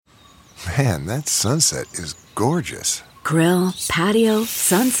Man, that sunset is gorgeous. Grill, patio,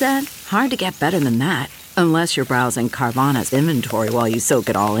 sunset. Hard to get better than that. Unless you're browsing Carvana's inventory while you soak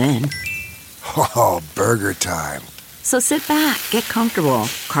it all in. Oh, burger time. So sit back, get comfortable.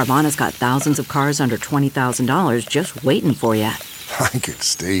 Carvana's got thousands of cars under $20,000 just waiting for you. I could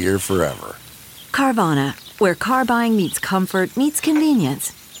stay here forever. Carvana, where car buying meets comfort meets convenience.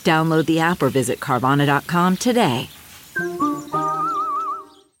 Download the app or visit Carvana.com today.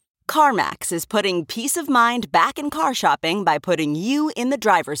 CarMax is putting peace of mind back in car shopping by putting you in the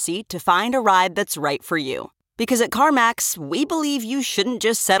driver's seat to find a ride that's right for you. Because at CarMax, we believe you shouldn't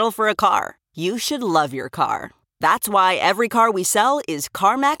just settle for a car. You should love your car. That's why every car we sell is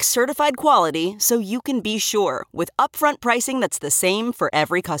CarMax certified quality, so you can be sure with upfront pricing that's the same for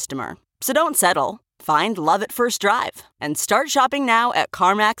every customer. So don't settle. Find love at first drive and start shopping now at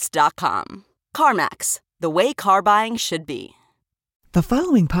CarMax.com. CarMax, the way car buying should be. The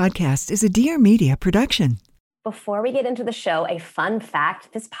following podcast is a Dear Media production. Before we get into the show, a fun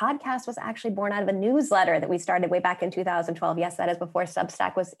fact. This podcast was actually born out of a newsletter that we started way back in 2012. Yes, that is before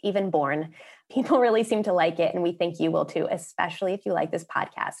Substack was even born. People really seem to like it, and we think you will too, especially if you like this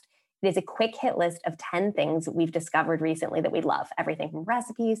podcast. It is a quick hit list of 10 things we've discovered recently that we love. Everything from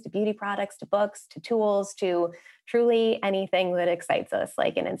recipes to beauty products to books to tools to truly anything that excites us,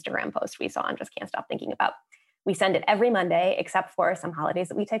 like an Instagram post we saw and just can't stop thinking about. We send it every Monday, except for some holidays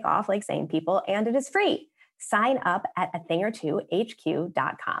that we take off, like Sane People, and it is free. Sign up at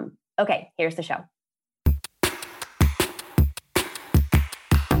athingertwohq.com. Okay, here's the show.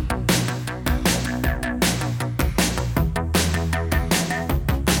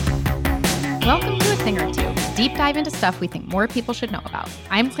 Welcome to A Thing or Two, deep dive into stuff we think more people should know about.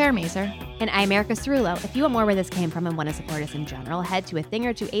 I'm Claire Mazur. And I'm Erica Cerullo. If you want more where this came from and want to support us in general, head to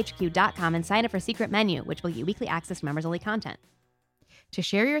athingertwohq.com and sign up for Secret Menu, which will get you weekly access to members-only content. To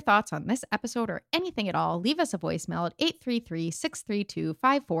share your thoughts on this episode or anything at all, leave us a voicemail at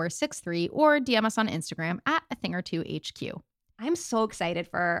 833-632-5463 or DM us on Instagram at athingertwohq. I'm so excited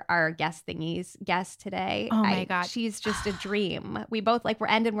for our Thingies guest today. Oh my God. She's just a dream. We both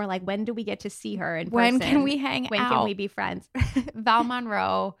we're like, when do we get to see her in person? When can we hang out? When can we be friends? Val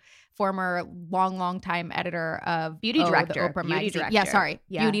Monroe, former long time editor of Beauty Director. The Oprah Beauty magazine. Director. Yeah, sorry.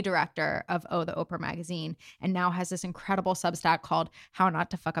 Yeah. Beauty Director of the Oprah magazine, and now has this incredible Substack called How Not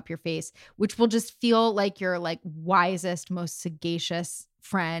to Fuck Up Your Face, which will just feel like your wisest, most sagacious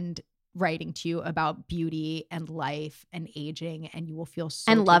friend writing to you about beauty and life and aging, and you will feel so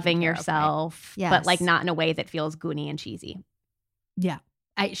and loving taken care yourself, yes. but not in a way that feels goony and cheesy. Yeah.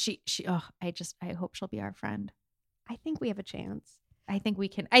 I hope she'll be our friend. I think we have a chance. I think we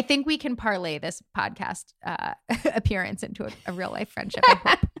can parlay this podcast appearance into a real life friendship. I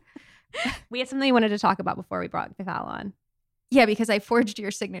hope. We had something we wanted to talk about before we brought Val on. Yeah, because I forged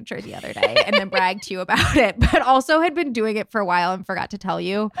your signature the other day and then bragged to you about it, but also had been doing it for a while and forgot to tell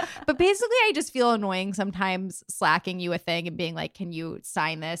you. But basically, I just feel annoying sometimes slacking you a thing and being like, can you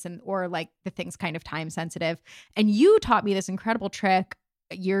sign this? Or the thing's kind of time sensitive. And you taught me this incredible trick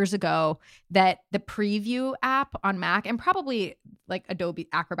years ago that the preview app on Mac, and probably Adobe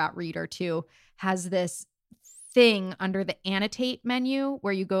Acrobat Reader too, has this thing under the annotate menu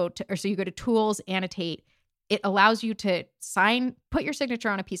where you go to tools, annotate. It allows you to put your signature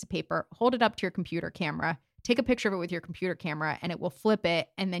on a piece of paper, hold it up to your computer camera, take a picture of it with your computer camera, and it will flip it.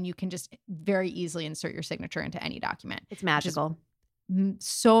 And then you can just very easily insert your signature into any document. It's magical.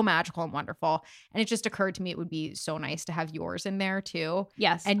 So magical and wonderful. And it just occurred to me it would be so nice to have yours in there too.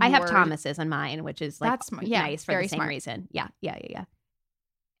 Yes. And I have Thomas's on mine, which is nice for the same reason. Yeah.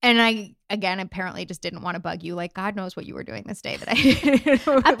 And I, again, apparently just didn't want to bug you. God knows what you were doing this day that I didn't.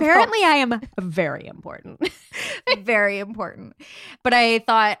 Apparently I am very important. Very important. But I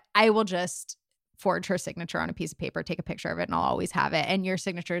thought I will just forge her signature on a piece of paper, take a picture of it, and I'll always have it. And your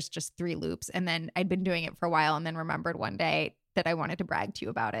signature is just 3 loops. And then I'd been doing it for a while and then remembered one day that I wanted to brag to you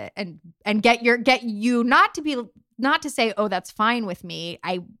about it and get you not to say, oh, that's fine with me.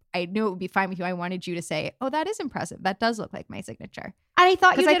 I knew it would be fine with you. I wanted you to say, oh, that is impressive. That does look like my signature. And I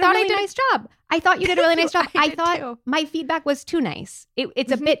thought you did a really nice job. I thought you did a really nice job. I thought too. My feedback was too nice.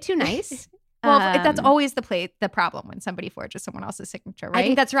 It's a bit too nice. Well, that's always the problem when somebody forges someone else's signature, right? I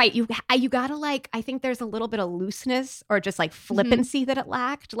think that's right. You gotta I think there's a little bit of looseness or just flippancy that it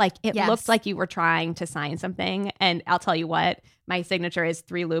lacked. It looked like you were trying to sign something. And I'll tell you what, my signature is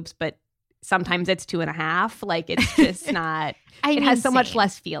 3 loops, but sometimes it's 2.5. It's just not, it has so much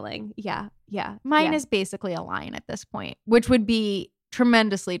less feeling. Yeah. Mine is basically a line at this point, which would be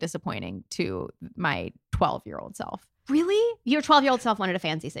tremendously disappointing to my 12-year-old self. Really? Your 12-year-old self wanted a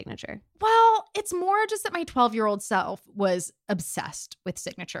fancy signature. Well, it's more just that my 12-year-old self was obsessed with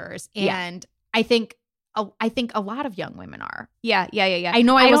signatures. Yeah. And I think a lot of young women are. Yeah. I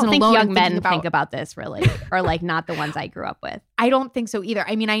know I don't wasn't think alone young in men thinking think about this really, or like not the ones I grew up with. I don't think so either.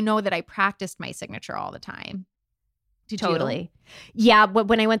 I mean, I know that I practiced my signature all the time. Did Totally. Yeah, but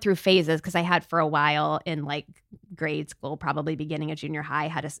when I went through phases, because I had for a while in like grade school, probably beginning of junior high,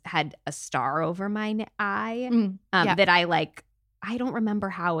 had a star over my eye that I don't remember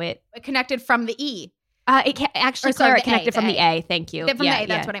how it connected from the E. Actually, Clara, it connected from the A. Thank you. From the A,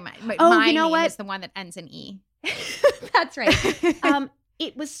 that's what I meant. Oh, you know what? Is the one that ends in E. That's right.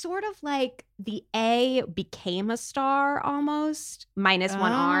 It was sort of like the A became a star almost, minus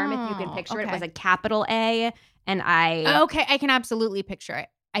one arm, if you can picture it. It was a capital A, and I... Okay, I can absolutely picture it.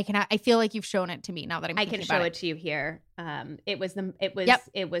 I feel like you've shown it to me now that I'm thinking about it. I can show it to you here. It was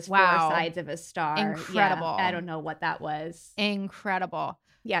four Wow. sides of a star. Incredible. Yeah, I don't know what that was. Incredible.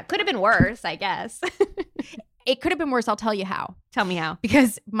 Yeah, could have been worse, I guess. It could have been worse. I'll tell you how. Tell me how.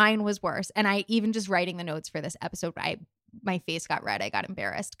 Because mine was worse. And I even just writing the notes for this episode, my face got red. I got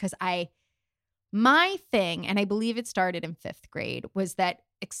embarrassed because my thing, and I believe it started in 5th grade, was that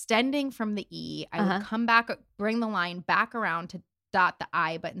extending from the E, I would come back, bring the line back around to dot the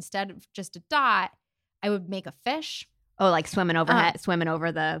I, but instead of just a dot, I would make a fish. Oh, like swimming overhead, swimming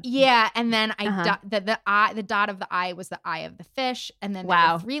over the... Yeah, and then the dot of the I was the eye of the fish, and then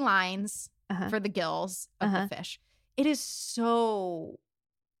there were 3 lines for the gills of the fish. It is so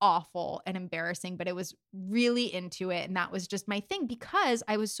awful and embarrassing, but it was really into it, and that was just my thing because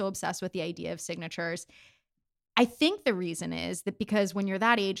I was so obsessed with the idea of signatures. I think the reason is that because when you're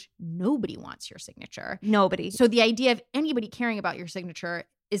that age, nobody wants your signature. Nobody. So the idea of anybody caring about your signature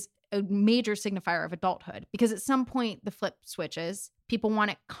is a major signifier of adulthood because at some point the flip switches. People want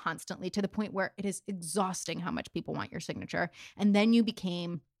it constantly to the point where it is exhausting how much people want your signature. And then you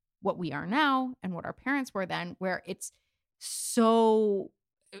became what we are now and what our parents were then, where it's so...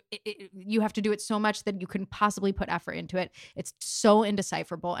 you have to do it so much that you couldn't possibly put effort into it. It's so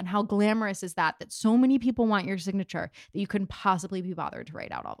indecipherable. And how glamorous is that so many people want your signature that you couldn't possibly be bothered to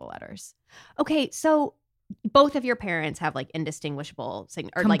write out all the letters. Okay, so both of your parents have like indistinguishable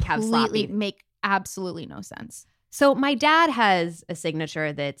or like have sloppy. Make absolutely no sense. So my dad has a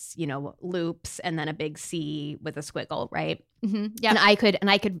signature that's, loops and then a big C with a squiggle, right? Mm-hmm. Yeah. And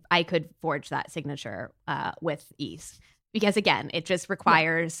I could forge that signature with ease. Because again, it just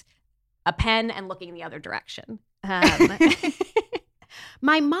requires a pen and looking in the other direction.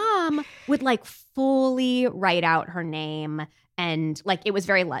 My mom would like fully write out her name and like it was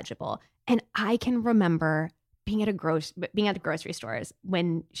very legible. And I can remember being at the grocery stores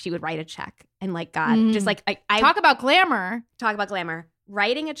when she would write a check and like God, just like I talk about glamour.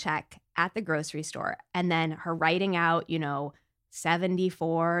 Writing a check at the grocery store and then her writing out,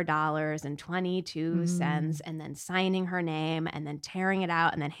 $74.22 and then signing her name and then tearing it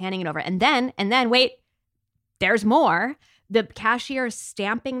out and then handing it over. And then wait, there's more. The cashier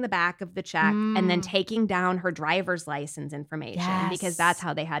stamping the back of the check and then taking down her driver's license information because that's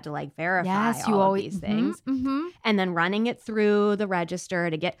how they had to like verify all of these things. And then running it through the register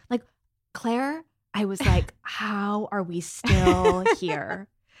to get like, Claire, I was like, how are we still here?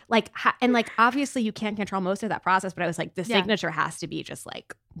 And obviously you can't control most of that process, but I was like, the signature has to be just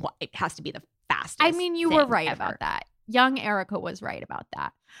like, it has to be the fastest. I mean, you were right ever. about that. Young Erica was right about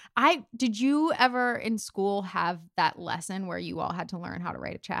that. Did you ever in school have that lesson where you all had to learn how to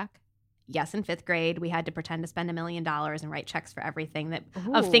write a check? Yes, in 5th grade, we had to pretend to spend $1 million and write checks for everything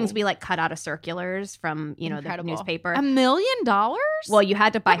of things we like cut out of circulars from, the newspaper. $1 million? Well, you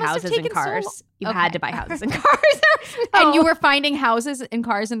had to buy houses and cars. You had to buy houses and cars. And you were finding houses and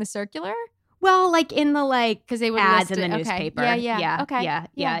cars in the circular? Well, like in the because they would ads list in the it. newspaper. Yeah. Okay. Yeah.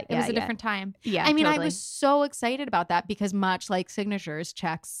 It was a different time. Yeah. I mean, totally. I was so excited about that because much like signatures,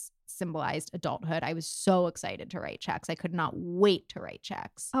 checks symbolized adulthood. I was so excited to write checks. I could not wait to write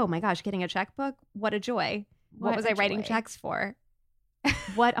checks. Oh my gosh, getting a checkbook? What a joy. What was I writing checks for?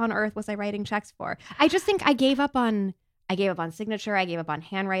 What on earth was I writing checks for? I just think I gave up on signature. I gave up on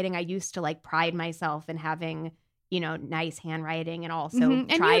handwriting. I used to like pride myself in having, nice handwriting and also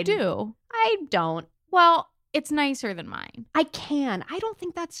And you do. I don't. Well, it's nicer than mine. I don't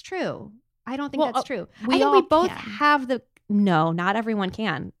think that's true. I don't think that's true. We I think all we both can. have No, not everyone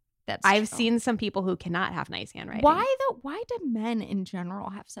can. I've true. seen some people who cannot have nice handwriting. Why do men in general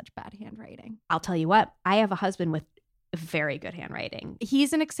have such bad handwriting? I'll tell you what. I have a husband with very good handwriting.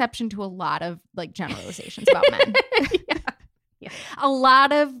 He's an exception to a lot of like generalizations about men. Yeah. A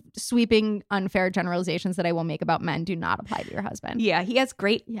lot of sweeping, unfair generalizations that I will make about men do not apply to your husband. Yeah, he has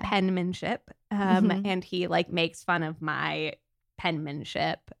great penmanship, and he like makes fun of my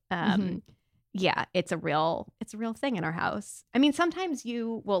penmanship. Yeah, it's a real thing in our house. I mean, sometimes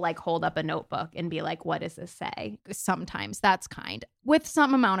you will like hold up a notebook and be like, what does this say? Sometimes that's kind. With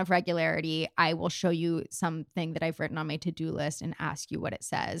some amount of regularity, I will show you something that I've written on my to-do list and ask you what it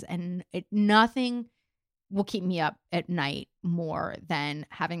says. And nothing will keep me up at night more than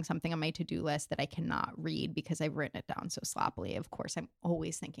having something on my to-do list that I cannot read because I've written it down so sloppily. Of course, I'm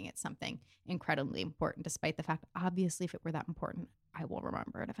always thinking it's something incredibly important, despite the fact, obviously, if it were that important, I will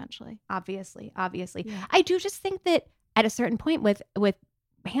remember it eventually. Obviously. Yeah. I do just think that at a certain point with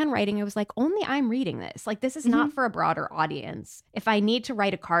handwriting, it was like, only I'm reading this. Like, this is not for a broader audience. If I need to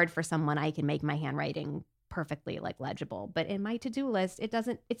write a card for someone, I can make my handwriting perfectly like legible. But in my to-do list,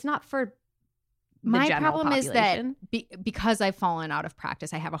 it's not for my problem population. Is that because I've fallen out of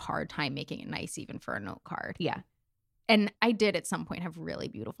practice, I have a hard time making it nice even for a note card. Yeah. And I did at some point have really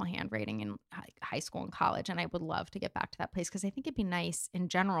beautiful handwriting in high school and college. And I would love to get back to that place because I think it'd be nice in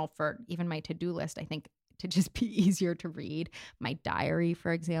general for even my to-do list, I think, to just be easier to read. My diary,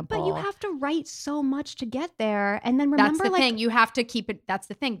 for example. But you have to write so much to get there. And then remember, that's the thing. You have to keep it. That's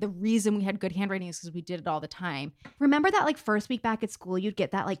the thing. The reason we had good handwriting is because we did it all the time. Remember that like first week back at school, you'd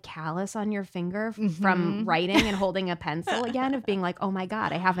get that like callus on your finger from writing and holding a pencil again of being like, oh my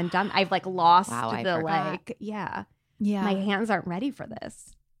God, I've like lost like, yeah. My hands aren't ready for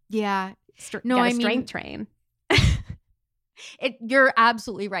this. Yeah. Strength train. You're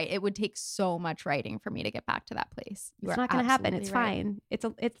absolutely right. It would take so much writing for me to get back to that place. It's not going to happen. It's right. fine.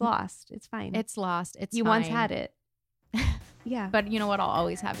 It's lost. It's fine. It's lost. You fine. once had it. Yeah. But you know what I'll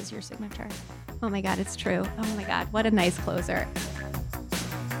always have is your signature. Oh my God, it's true. Oh my God, what a nice closer.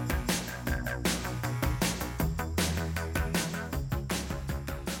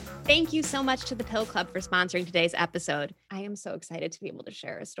 Thank you so much to the Pill Club for sponsoring today's episode. I am so excited to be able to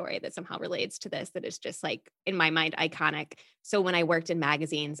share a story that somehow relates to this, that is just like, in my mind, iconic. So when I worked in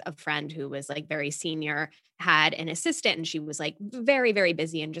magazines, a friend who was like very senior had an assistant and she was like very, very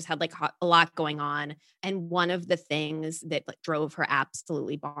busy and just had like a lot going on. And one of the things that like drove her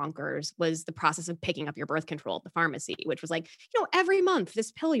absolutely bonkers was the process of picking up your birth control at the pharmacy, which was like, every month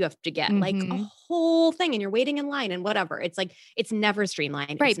this pill you have to get like a whole thing and you're waiting in line and whatever. It's like, it's never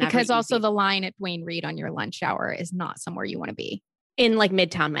streamlined. Right. Because easy. Also the line at Duane Reade on your lunch hour is not somewhere you want to be. In like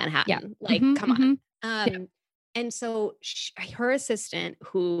Midtown Manhattan. Yeah. Like, come on. And so her assistant,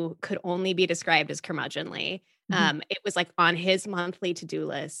 who could only be described as curmudgeonly, it was like on his monthly to-do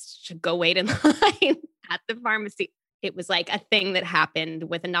list to go wait in line at the pharmacy. It was like a thing that happened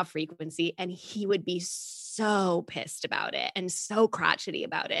with enough frequency, and he would be so pissed about it and so crotchety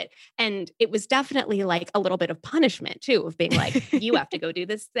about it. And it was definitely like a little bit of punishment too, of being like, you have to go do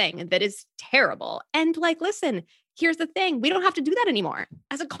this thing that is terrible. And like, listen, here's the thing. We don't have to do that anymore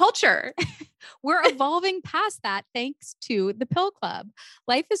as a culture. We're evolving past that thanks to the Pill Club.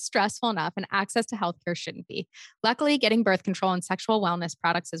 Life is stressful enough and access to healthcare shouldn't be. Luckily, getting birth control and sexual wellness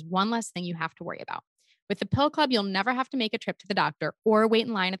products is one less thing you have to worry about. With the Pill Club, you'll never have to make a trip to the doctor or wait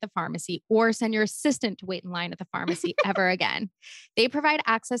in line at the pharmacy or send your assistant to wait in line at the pharmacy ever again. They provide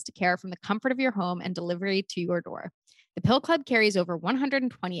access to care from the comfort of your home and delivery to your door. The Pill Club carries over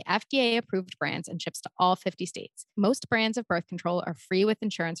 120 FDA-approved brands and ships to all 50 states. Most brands of birth control are free with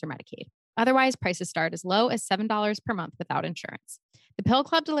insurance or Medicaid. Otherwise, prices start as low as $7 per month without insurance. The Pill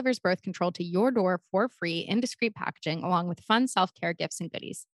Club delivers birth control to your door for free in discreet packaging, along with fun self-care gifts and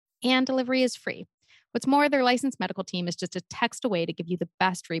goodies. And delivery is free. What's more, their licensed medical team is just a text away to give you the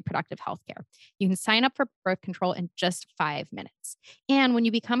best reproductive health care. You can sign up for birth control in just 5 minutes. And when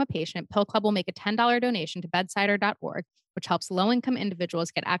you become a patient, Pill Club will make a $10 donation to bedsider.org, which helps low-income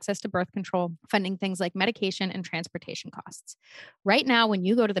individuals get access to birth control, funding things like medication and transportation costs. Right now, when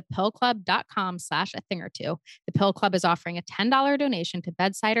you go to thepillclub.com/a-thing-or-two, the Pill Club is offering a $10 donation to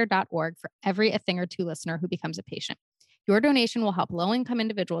bedsider.org for every A Thing or Two listener who becomes a patient. Your donation will help low-income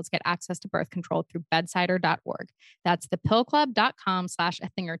individuals get access to birth control through bedsider.org. That's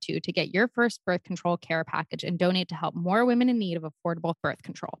thepillclub.com/a-thing-or-two to get your first birth control care package and donate to help more women in need of affordable birth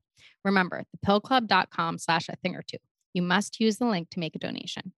control. Remember, thepillclub.com/a-thing-or-two. You must use the link to make a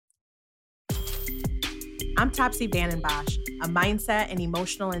donation. I'm Topsy Vandenbosch, a mindset and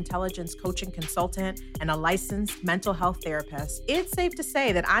emotional intelligence coaching consultant and a licensed mental health therapist. It's safe to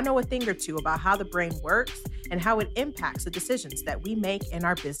say that I know a thing or two about how the brain works and how it impacts the decisions that we make in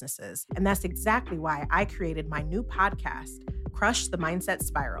our businesses. And that's exactly why I created my new podcast, Crush the Mindset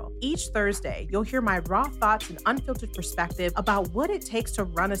Spiral. Each Thursday, you'll hear my raw thoughts and unfiltered perspective about what it takes to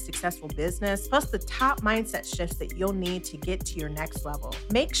run a successful business, plus the top mindset shifts that you'll need to get to your next level.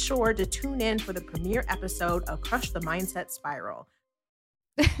 Make sure to tune in for the premiere episode of Crush the Mindset Spiral.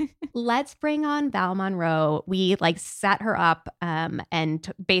 Let's bring on Val Monroe. We set her up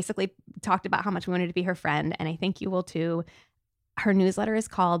and basically talked about how much we wanted to be her friend. And I think you will too. Her newsletter is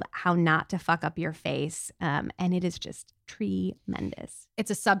called How Not to Fuck Up Your Face. And it is just tremendous.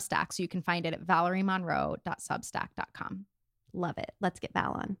 It's a Substack, so you can find it at valeriemonroe.substack.com. Love it. Let's get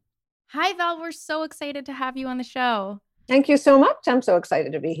Val on. Hi, Val. We're so excited to have you on the show. Thank you so much. I'm so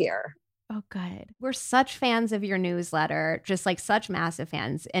excited to be here. Oh, good. We're such fans of your newsletter, just such massive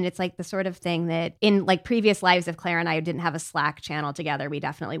fans. And it's the sort of thing that in previous lives, if Claire and I didn't have a Slack channel together, we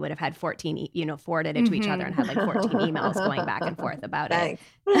definitely would have had 14, forwarded it to each other and had 14 emails going back and forth about it.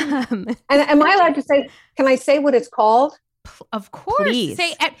 And am I allowed to say, can I say what it's called? Of course. Please.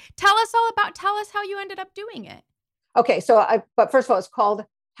 Tell us how you ended up doing it. Okay. But first of all, it's called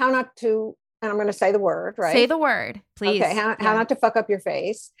How Not to, and I'm going to say the word, right? Say the word, please. Okay. How Not to Fuck Up Your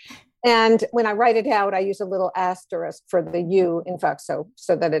Face. And when I write it out, I use a little asterisk for the U in fuck, so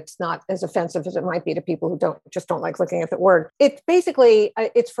that it's not as offensive as it might be to people who don't like looking at the word. It's basically,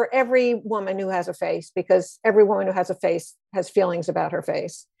 it's for every woman who has a face, because every woman who has a face has feelings about her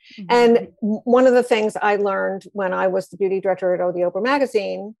face. Mm-hmm. And one of the things I learned when I was the beauty director at Oh the Oprah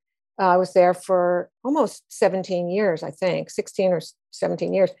magazine, I was there for almost 17 years, I think, 16 or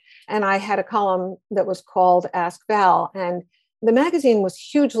 17 years. And I had a column that was called Ask Val. And the magazine was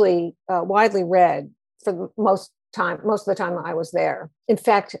hugely widely read for most of the time I was there. In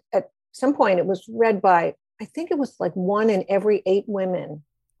fact, at some point it was read by, I think it was 1 in every 8 women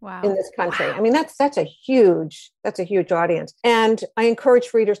in this country. Wow. I mean, that's a huge audience. And I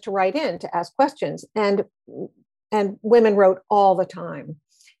encouraged readers to write in to ask questions, and women wrote all the time.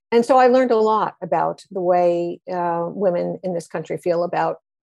 And so I learned a lot about the way women in this country feel about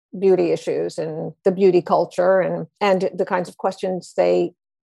beauty issues and the beauty culture and the kinds of questions they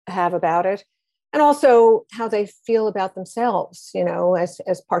have about it, and also how they feel about themselves,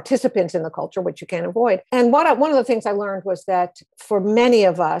 as participants in the culture, which you can't avoid. And one of the things I learned was that for many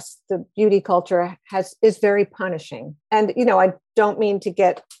of us, the beauty culture is very punishing. And, I don't mean to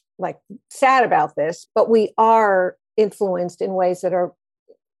get sad about this, but we are influenced in ways that are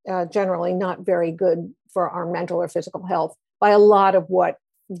generally not very good for our mental or physical health by a lot of what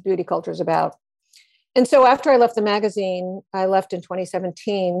beauty culture is about. And so after I left the magazine, I left in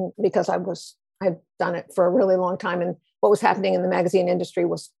 2017 because I'd done it for a really long time. And what was happening in the magazine industry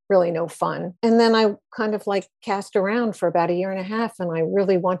was really no fun. And then I kind of cast around for about a year and a half, and I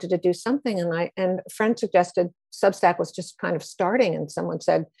really wanted to do something. And a friend suggested Substack was just kind of starting. And someone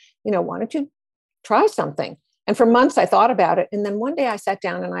said, why don't you try something? And for months I thought about it. And then one day I sat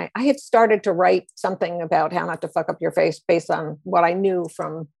down and I had started to write something about how not to fuck up your face based on what I knew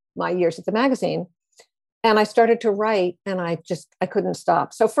from my years at the magazine. And I started to write, and I couldn't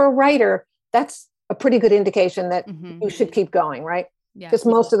stop. So for a writer, that's a pretty good indication that you should keep going, right? Because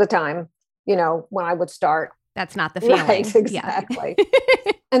most of the time, when I would start, that's not the feeling. Right, exactly.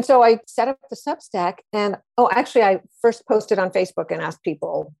 Yeah. And so I set up the Substack, and actually I first posted on Facebook and asked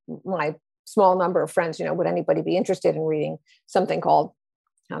people, my small number of friends, would anybody be interested in reading something called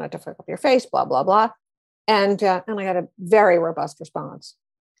How Not to Fuck Up Your Face, blah, blah, blah. And I got a very robust response.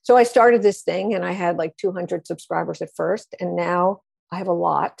 So I started this thing, and I had 200 subscribers at first. And now I have a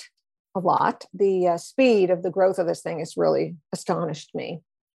lot. The speed of the growth of this thing has really astonished me.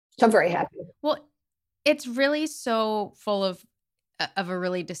 So I'm very happy. Well, it's really so full of a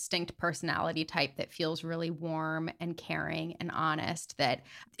really distinct personality type that feels really warm and caring and honest, that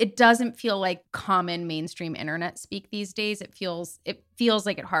it doesn't feel like common mainstream internet speak these days. It feels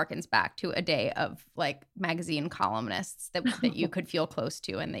like it harkens back to a day of magazine columnists that you could feel close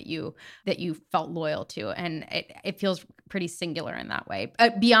to and that you felt loyal to. And it feels pretty singular in that way,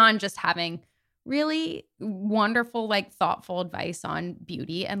 beyond just having really wonderful, thoughtful advice on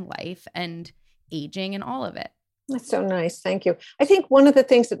beauty and life and aging and all of it. That's so nice. Thank you. I think one of the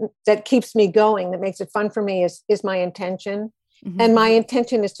things that keeps me going, that makes it fun for me is my intention. Mm-hmm. And my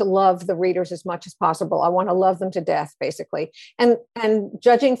intention is to love the readers as much as possible. I want to love them to death, basically. And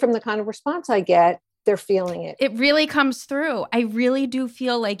judging from the kind of response I get, they're feeling it. It really comes through. I really do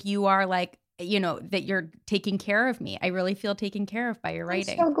feel like you are that you're taking care of me. I really feel taken care of by your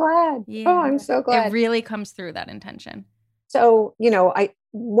writing. I'm so glad. Yeah. Oh, I'm so glad. It really comes through, that intention. So,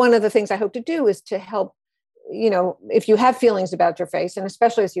 one of the things I hope to do is to help, if you have feelings about your face, and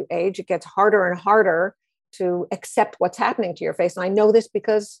especially as you age, it gets harder and harder to accept what's happening to your face. And I know this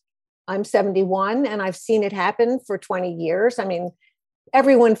because I'm 71 and I've seen it happen for 20 years. I mean,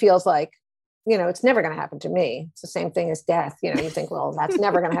 everyone feels like, it's never going to happen to me. It's the same thing as death. You think, well, that's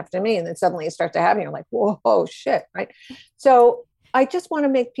never going to happen to me. And then suddenly it starts to happen. You're like, whoa, shit. Right. So I just want to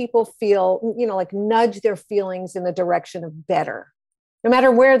make people feel, nudge their feelings in the direction of better. no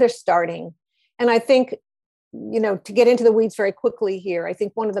matter where they're starting. And I think, to get into the weeds very quickly here, I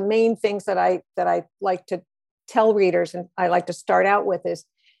think one of the main things that I like to tell readers, and I like to start out with,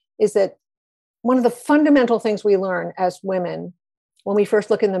 is that one of the fundamental things we learn as women when we first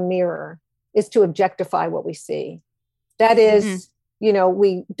look in the mirror is to objectify what we see. That is,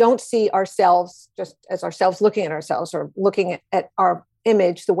 we don't see ourselves just as ourselves looking at ourselves, or looking at our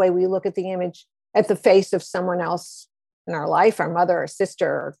image the way we look at the image at the face of someone else in our life, our mother or sister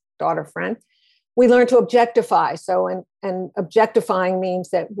or daughter, friend. We learn to objectify. So, and objectifying means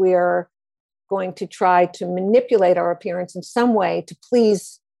that we're going to try to manipulate our appearance in some way to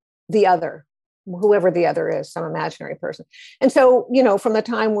please the other, whoever the other is, some imaginary person. And so, from the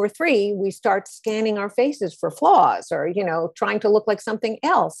time we're 3, we start scanning our faces for flaws, or, trying to look like something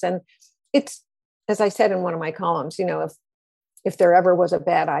else. And it's, as I said in one of my columns, if there ever was a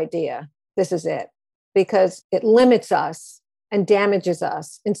bad idea, this is it, because it limits us and damages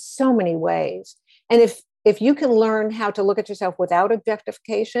us in so many ways. And if you can learn how to look at yourself without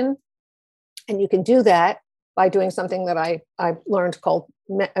objectification, and you can do that by doing something that I learned called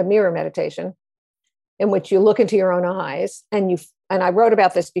a mirror meditation, in which you look into your own eyes, and I wrote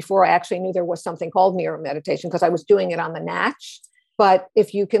about this before I actually knew there was something called mirror meditation, because I was doing it on the Natch. But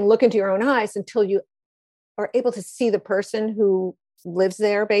if you can look into your own eyes until you are able to see the person who lives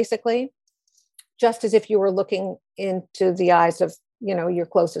there, basically, just as if you were looking into the eyes of, your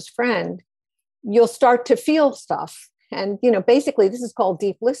closest friend, you'll start to feel stuff. And, basically this is called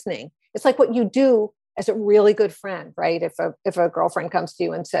deep listening. It's like what you do as a really good friend, right? If a girlfriend comes to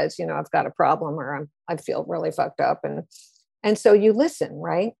you and says, I've got a problem, or I feel really fucked up. And so you listen,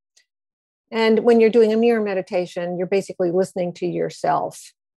 right? And when you're doing a mirror meditation, you're basically listening to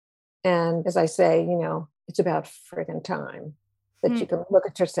yourself. And as I say, it's about friggin' time that you can look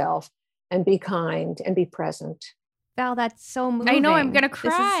at yourself and be kind and be present. Val, that's so moving. I know, I'm going to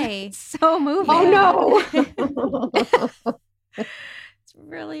cry. So moving. Oh, no. It's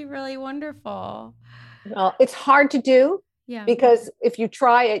really, really wonderful. Well, it's hard to do, because if you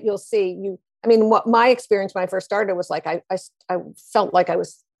try it, you'll see. What my experience when I first started was like, I felt like I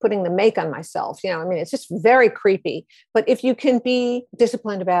was putting the make on myself. It's just very creepy. But if you can be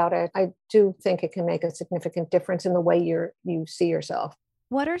disciplined about it, I do think it can make a significant difference in the way you see yourself.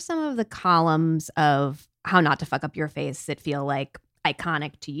 What are some of the columns of how not to fuck up your face that feel like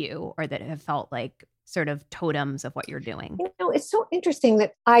iconic to you, or that have felt like sort of totems of what you're doing? It's so interesting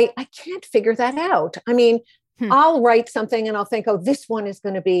that I can't figure that out. I'll write something and I'll think, oh, this one is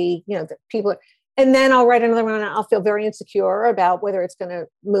going to be, the people, and then I'll write another one and I'll feel very insecure about whether it's going to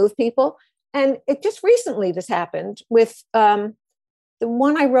move people. And it just recently, this happened with the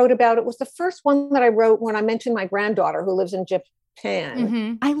one I wrote about. It was the first one that I wrote when I mentioned my granddaughter who lives in Japan.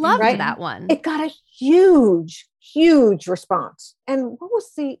 Mm-hmm. I loved that one. It got a huge response. And what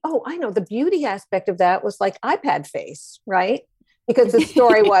was the beauty aspect of that was like iPad face, right? Because the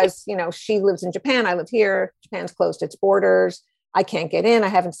story was, she lives in Japan, I live here, Japan's closed its borders, I can't get in, I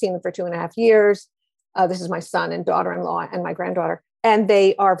haven't seen them for 2.5 years. This is my son and daughter-in-law and my granddaughter, and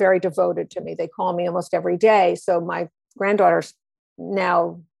they are very devoted to me. They call me almost every day. So my granddaughter's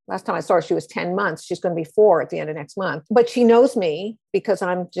now, last time I saw her, she was 10 months. She's going to be 4 at the end of next month. But she knows me because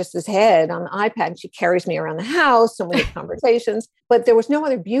I'm just this head on the iPad, and she carries me around the house and we have conversations. But there was no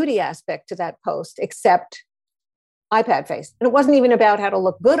other beauty aspect to that post except iPad face. And it wasn't even about how to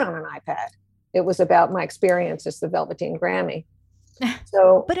look good on an iPad. It was about my experience as the Velveteen Grammy.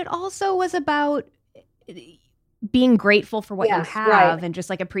 So, but it also was about being grateful for what you have, and just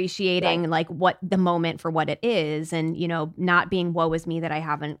like appreciating like what the moment for what it is, and not being woe is me that I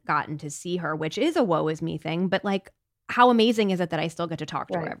haven't gotten to see her, which is a woe is me thing, but like how amazing is it that I still get to talk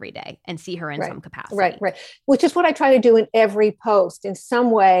to her every day and see her in some capacity. Right. Which is what I try to do in every post. In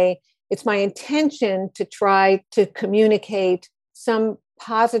some way, it's my intention to try to communicate some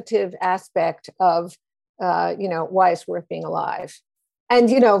positive aspect of why it's worth being alive. And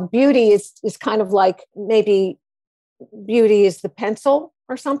beauty is kind of like, maybe beauty is the pencil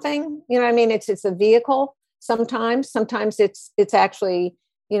or something. It's a vehicle. Sometimes it's actually,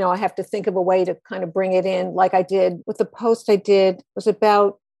 I have to think of a way to kind of bring it in, like I did with the post I did was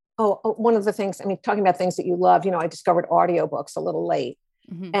about one of the things, talking about things that you love. I discovered audiobooks a little late,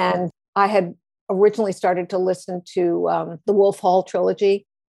 and I had originally started to listen to the Wolf Hall trilogy.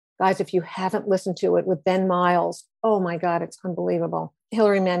 Guys, if you haven't listened to it, with Ben Miles, oh my God, it's unbelievable.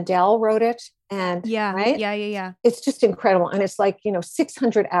 Hilary Mandel wrote it. And yeah. It's just incredible. And it's like,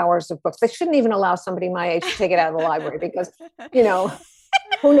 600 hours of books. They shouldn't even allow somebody my age to take it out of the library because,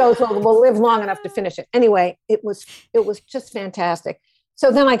 who knows, we'll live long enough to finish it. Anyway, it was just fantastic.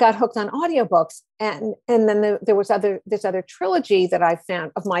 So then I got hooked on audiobooks, and then there was this other trilogy that I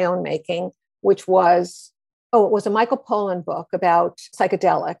found of my own making, which was it was a Michael Pollan book about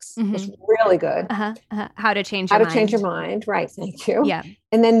psychedelics. It was really good. How to change your mind. Right. Thank you. Yeah.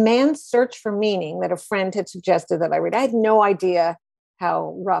 And then Man's Search for Meaning, that a friend had suggested that I read. I had no idea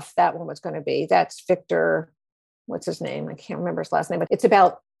how rough that one was going to be. That's Victor, what's his name? I can't remember his last name, but it's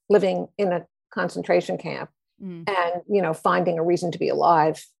about living in a concentration camp and, finding a reason to be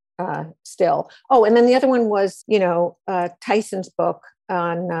alive still. Oh, and then the other one was, Tyson's book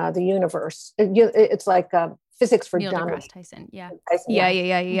on the universe. It's like Physics for Neil Dummies. deGrasse Tyson. Yeah.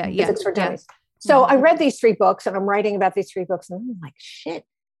 Physics for Dummies. So I read these 3 books, and I'm writing about these 3 books, and I'm like, shit,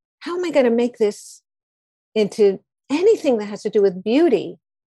 how am I going to make this into anything that has to do with beauty?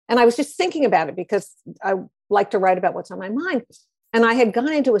 And I was just thinking about it because I like to write about what's on my mind. And I had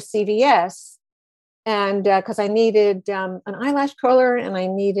gone into a CVS, and because I needed an eyelash curler, and I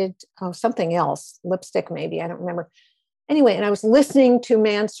needed something else, lipstick maybe, I don't remember. Anyway, and I was listening to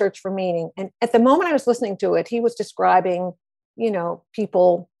Man's Search for Meaning. And at the moment I was listening to it, he was describing,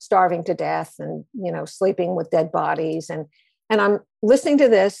 people starving to death and, sleeping with dead bodies. And I'm listening to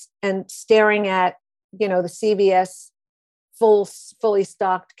this and staring at, the CVS fully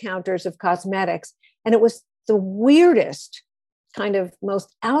stocked counters of cosmetics. And it was the weirdest kind of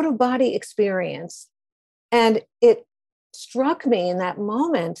most out of body experience. And it struck me in that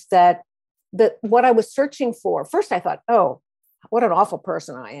moment that what I was searching for, first I thought, oh, what an awful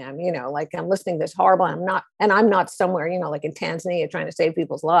person I am. Like I'm listening to this horrible, I'm not somewhere, like in Tanzania trying to save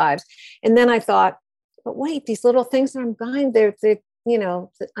people's lives. And then I thought, but wait, these little things that I'm buying,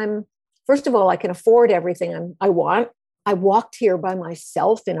 I'm, first of all, I can afford everything I want. I walked here by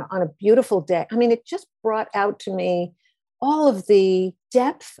myself on a beautiful day. I mean, it just brought out to me all of the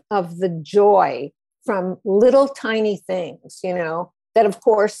depth of the joy from little tiny things, that of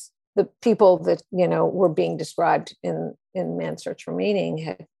course the people that, were being described in Man's Search for Meaning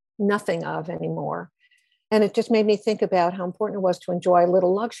had nothing of anymore. And it just made me think about how important it was to enjoy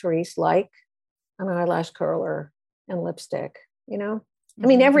little luxuries like an eyelash curler and lipstick, I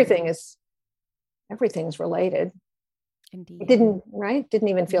mean, everything's related. Indeed. It didn't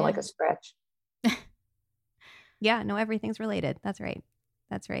even feel like a stretch. Yeah, no, everything's related. That's right.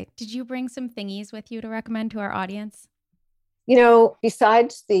 Did you bring some thingies with you to recommend to our audience?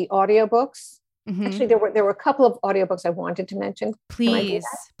 Besides the audiobooks, actually there were a couple of audiobooks I wanted to mention. Please,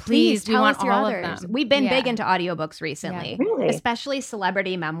 we tell want us all of others. them. We've been big into audiobooks recently, really? Especially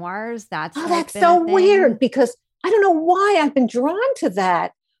celebrity memoirs. That's so weird because I don't know why I've been drawn to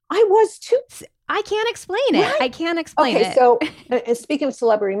that. I was too. I can't explain it. Right? I can't explain it. So speaking of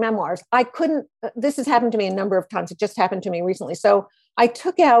celebrity memoirs, I couldn't, this has happened to me a number of times. It just happened to me recently. So I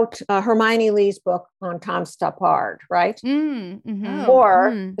took out Hermione Lee's book on Tom Stoppard, right?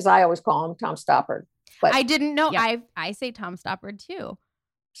 Or, as I always call him, Tom Stoppard. But I didn't know. Yeah. I say Tom Stoppard too.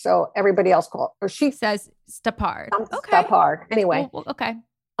 So everybody else or she says Stoppard. Stoppard. Anyway. Well, okay.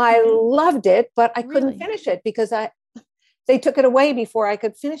 I loved it, but I couldn't finish it because they took it away before I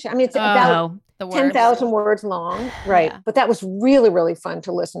could finish it. I mean, it's about 10,000 words long. Right. Yeah. But that was really, really fun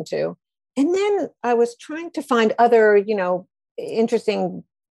to listen to. And then I was trying to find other, interesting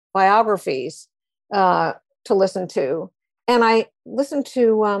biographies to listen to. And I listened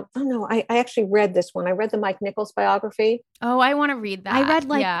to, I actually read this one. I read the Mike Nichols biography. Oh, I want to read that.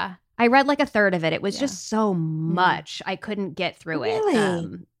 I read like a third of it. It was just so much. I couldn't get through it.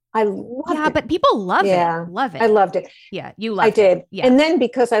 I loved it. But people love it. Love it. I loved it. Yeah, you loved it. I did. Yeah. And then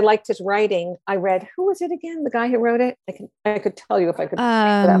because I liked his writing, I read, who was it again? The guy who wrote it? I could tell you if I could.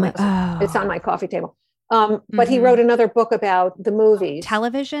 It's on my coffee table. But he wrote another book about the movies.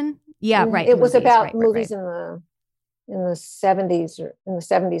 Television? Yeah, right. It was about movies in the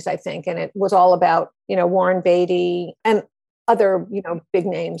 70s, I think. And it was all about, Warren Beatty and other, big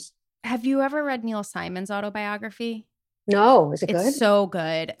names. Have you ever read Neil Simon's autobiography? No. Is it good? It's so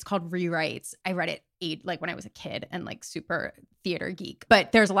good. It's called Rewrites. I read it when I was a kid and super theater geek.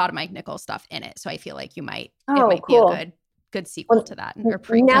 But there's a lot of Mike Nichols stuff in it. So I feel like it might be a good sequel to that. Or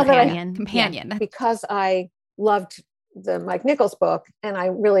companion. Because I loved the Mike Nichols book. And I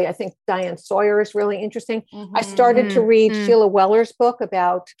think Diane Sawyer is really interesting. I started to read Sheila Weller's book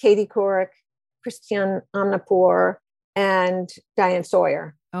about Katie Couric, Christiane Amanpour, and Diane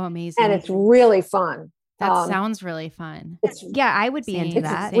Sawyer. Oh, amazing. And it's really fun. That sounds really fun. I would be into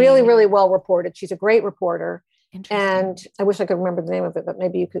that. It's really, really well reported. She's a great reporter. And I wish I could remember the name of it, but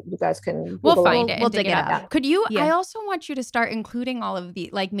maybe you guys can. We'll find it. We'll dig it up. Could you? Yeah. I also want you to start including all of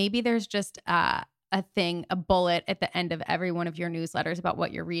the, maybe there's just a bullet at the end of every one of your newsletters about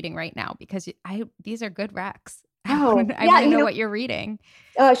what you're reading right now, because these are good recs. I want to know what you're reading.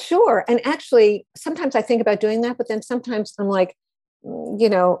 Sure. And actually, sometimes I think about doing that, but then sometimes I'm like,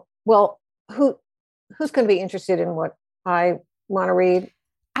 well, who's going to be interested in what I want to read?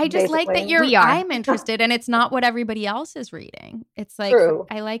 I just like that I'm interested, and it's not what everybody else is reading. It's like, true.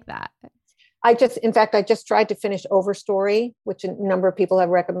 I like that. I just tried to finish Overstory, which a number of people have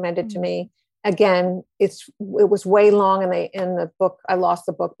recommended to me. Again, it was way long, and in the book, I lost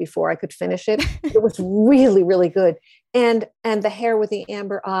the book before I could finish it. It was really, really good. And The Hare with the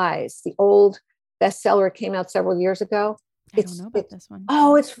Amber Eyes, the old bestseller, it came out several years ago. I don't know about this one.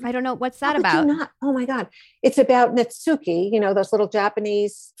 Oh, I don't know. What's that about? Oh my God. It's about Netsuki, those little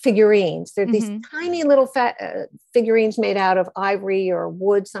Japanese figurines. They're these tiny little figurines made out of ivory or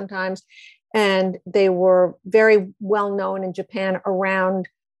wood sometimes. And they were very well known in Japan around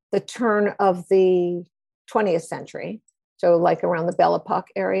the turn of the 20th century. So like around the Belle Epoque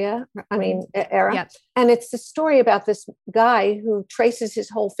era. Yep. And it's the story about this guy who traces his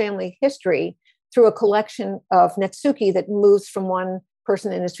whole family history through a collection of Netsuki that moves from one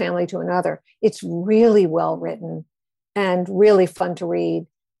person in his family to another. It's really well written and really fun to read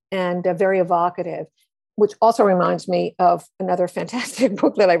and very evocative, which also reminds me of another fantastic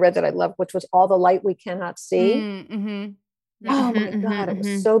book that I read that I loved, which was All the Light We Cannot See. Mm-hmm. Oh my God, it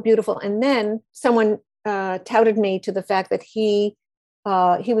was so beautiful. And then someone touted me to the fact that he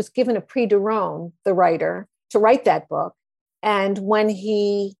was given a prix de Rome, the writer, to write that book. And when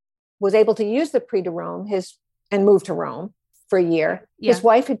he was able to use the prix de Rome and move to Rome for a year, his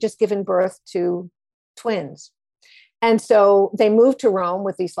wife had just given birth to twins. And so they moved to Rome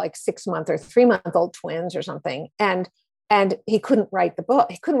with these like 6-month or 3-month-old twins or something. And he couldn't write the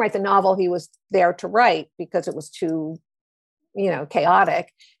book. He couldn't write the novel he was there to write because it was too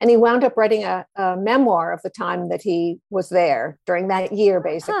chaotic. And he wound up writing a memoir of the time that he was there during that year,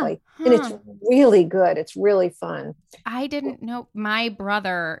 basically. And it's really good. It's really fun. I didn't know. My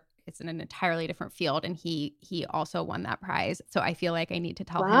brother is in an entirely different field, and he also won that prize. So I feel like I need to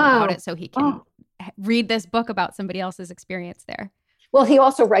tell him about it so he can read this book about somebody else's experience there. Well, he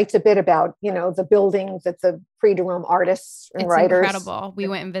also writes a bit about, the building that the Prix de Rome artists and writers. It's incredible. We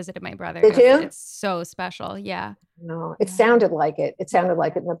went and visited my brother. Did you? It's so special. Yeah. No, it sounded like it. It sounded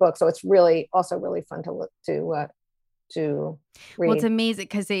like it in the book. So it's really also really fun to read. Well, it's amazing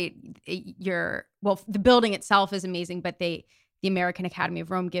because the building itself is amazing, but the American Academy of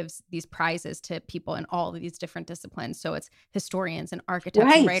Rome gives these prizes to people in all of these different disciplines. So it's historians and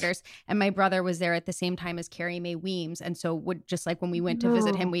architects and writers. And my brother was there at the same time as Carrie Mae Weems. And so just like when we went to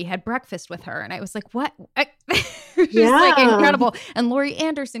visit him, we had breakfast with her. And I was like, what? Just like incredible. And Laurie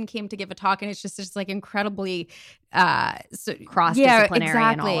Anderson came to give a talk, and it's just like incredibly cross-disciplinary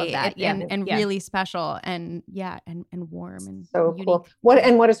and all of that. And really special and warm and so unique. Cool.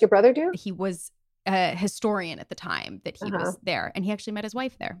 What does your brother do? He was a historian at the time that he was there, and he actually met his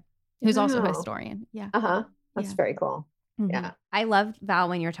wife there, who's also a historian. That's very cool. Yeah, I love, Val,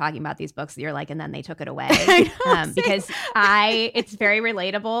 when you're talking about these books, you're like, and then they took it away. Because it's very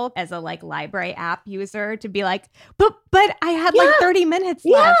relatable as a like library app user to be like, but I had like 30 minutes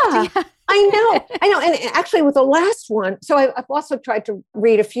left. Yeah. I know. And actually with the last one, so I've also tried to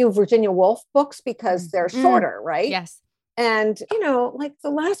read a few Virginia Woolf books because they're shorter, right? Yes. And, like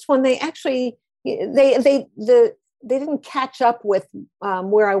the last one, they actually, they didn't catch up with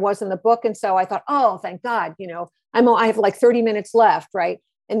where I was in the book. And so I thought, oh, thank God, I have like 30 minutes left. Right.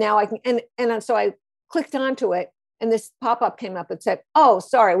 And now I can, and so I clicked onto it, and this pop-up came up and said, oh,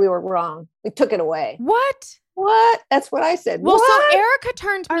 sorry, we were wrong. We took it away. What? That's what I said. Well, so Erica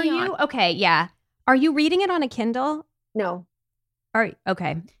turned me on. Okay. Yeah. Are you reading it on a Kindle? No.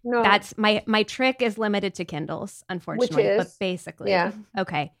 Okay. No. That's my trick is limited to Kindles, unfortunately. But basically,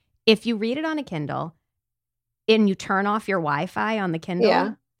 okay. If you read it on a Kindle and you turn off your Wi-Fi on the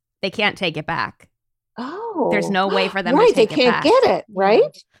Kindle, they can't take it back. Oh. There's no way for them to take it back. They can't get it,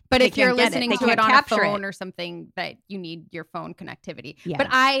 right? But if you're listening to it on a phone or something, that you need your phone connectivity. Yeah. But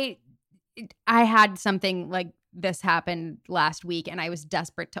I had something like this happened last week, and I was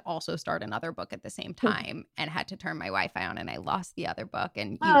desperate to also start another book at the same time and had to turn my Wi-Fi on, and I lost the other book.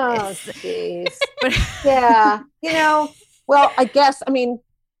 And jeez. Yeah. Well, I guess,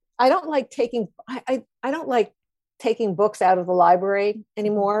 I don't like taking, I don't like taking books out of the library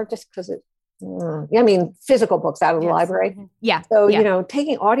anymore just because physical books out of the library. Yeah. So,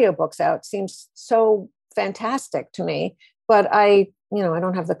 taking audiobooks out seems so fantastic to me, but I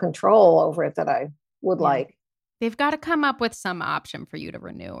don't have the control over it that I would like. They've got to come up with some option for you to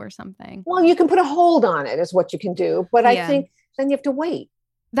renew or something. Well, you can put a hold on it is what you can do, but I think then you have to wait.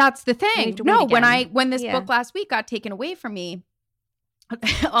 That's the thing. No, when this book last week got taken away from me,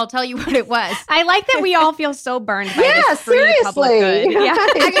 I'll tell you what it was. I like that we all feel so burned by this free seriously. public good. Yeah.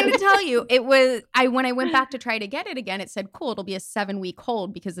 I'm going to tell you, it was, when I went back to try to get it again, it said, cool, it'll be a 7-week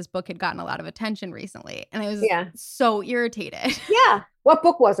hold because this book had gotten a lot of attention recently. And I was so irritated. Yeah. What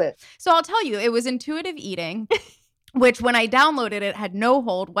book was it? So I'll tell you, it was Intuitive Eating. Which when I downloaded it had no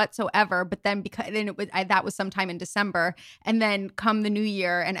hold whatsoever, but then that was sometime in December, and then come the new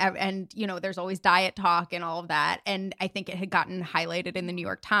year and you know there's always diet talk and all of that, and I think it had gotten highlighted in the New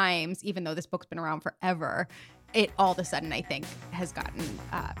York Times, even though this book's been around forever. It all of a sudden I think has gotten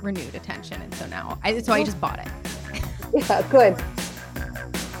renewed attention, and so now I just bought it. Yeah, good.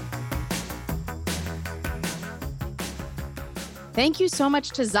 Thank you so much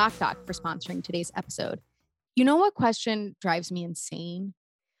to ZocDoc for sponsoring today's episode. You know what question drives me insane?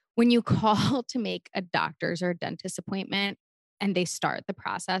 When you call to make a doctor's or a dentist appointment and they start the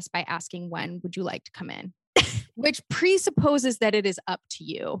process by asking, when would you like to come in? Which presupposes that it is up to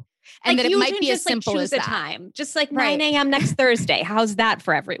you. And like that it might be just as simple choose as a that. time. Just like 9 a.m. next Thursday. How's that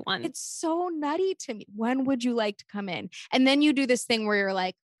for everyone? It's so nutty to me. When would you like to come in? And then you do this thing where you're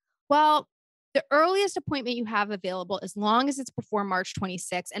like, well, the earliest appointment you have available, as long as it's before March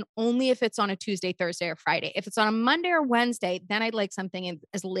 26th, and only if it's on a Tuesday, Thursday, or Friday. If it's on a Monday or Wednesday, then I'd like something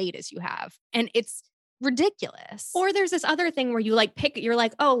as late as you have. And it's ridiculous. Or there's this other thing where you like you're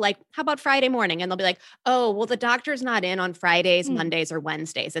like, oh, like, how about Friday morning? And they'll be like, oh, well, the doctor's not in on Fridays, Mondays, or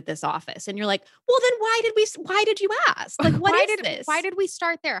Wednesdays at this office. And you're like, well, then why did you ask? Like, why is this? Why did we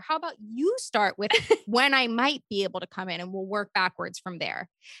start there? How about you start with when I might be able to come in, and we'll work backwards from there.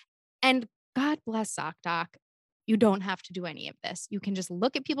 And God bless ZocDoc. You don't have to do any of this. You can just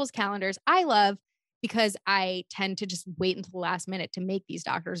look at people's calendars. I love, because I tend to just wait until the last minute to make these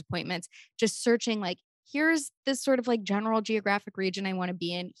doctor's appointments, just searching like, here's this sort of like general geographic region I want to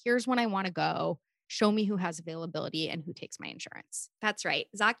be in. Here's when I want to go. Show me who has availability and who takes my insurance. That's right.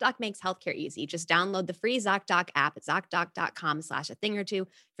 ZocDoc makes healthcare easy. Just download the free ZocDoc app at ZocDoc.com/a-thing-or-two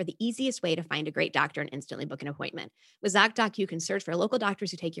for the easiest way to find a great doctor and instantly book an appointment. With ZocDoc, you can search for local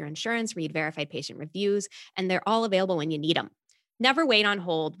doctors who take your insurance, read verified patient reviews, and they're all available when you need them. Never wait on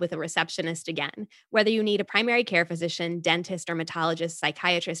hold with a receptionist again. Whether you need a primary care physician, dentist, dermatologist,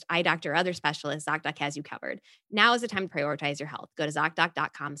 psychiatrist, eye doctor, or other specialist, ZocDoc has you covered. Now is the time to prioritize your health. Go to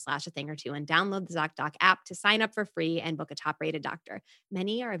ZocDoc.com/a-thing-or-two and download the ZocDoc app to sign up for free and book a top-rated doctor.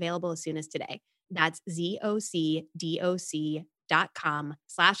 Many are available as soon as today. That's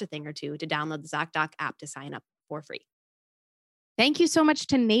ZocDoc.com/a-thing-or-two to download the ZocDoc app to sign up for free. Thank you so much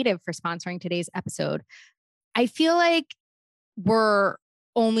to Native for sponsoring today's episode. I feel like we're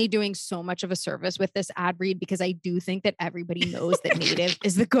only doing so much of a service with this ad read, because I do think that everybody knows that Native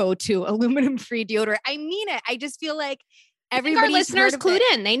is the go-to aluminum-free deodorant. I mean it. I just feel like everybody's our listeners clued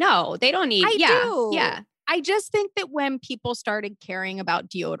in. They know. They don't need. Yeah. I just think that when people started caring about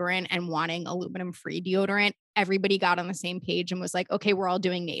deodorant and wanting aluminum-free deodorant, everybody got on the same page and was like, okay, we're all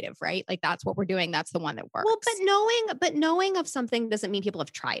doing Native, right? Like, that's what we're doing. That's the one that works. Well, but knowing of something doesn't mean people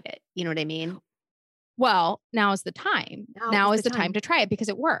have tried it. You know what I mean? Well, now is the time. Now is the time to try it because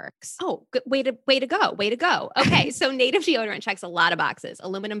it works. Oh, good. Way to go. Okay. So Native deodorant checks a lot of boxes: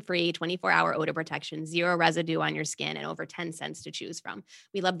 aluminum-free, 24-hour odor protection, 0 residue on your skin, and over 10 scents to choose from.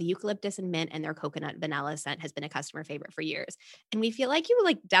 We love the eucalyptus and mint, and their coconut vanilla scent has been a customer favorite for years. And we feel like you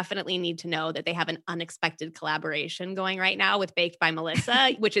definitely need to know that they have an unexpected collaboration going right now with Baked by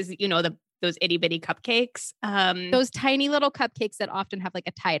Melissa, which is, those itty bitty cupcakes. Those tiny little cupcakes that often have like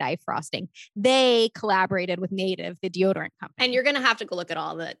a tie-dye frosting. They collaborated with Native, the deodorant company. And you're going to have to go look at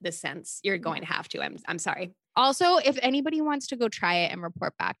all the scents. You're going to have to. I'm sorry. Also, if anybody wants to go try it and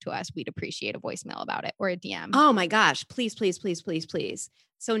report back to us, we'd appreciate a voicemail about it or a DM. Oh my gosh. Please, please, please, please, please.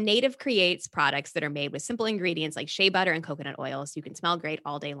 So Native creates products that are made with simple ingredients like shea butter and coconut oil, so you can smell great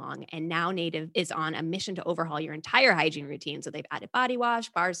all day long. And now Native is on a mission to overhaul your entire hygiene routine. So they've added body wash,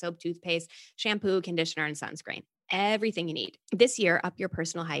 bar soap, toothpaste, shampoo, conditioner, and sunscreen. Everything you need. This year, up your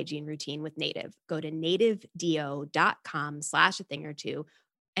personal hygiene routine with Native. Go to nativedeo.com/a-thing-or-two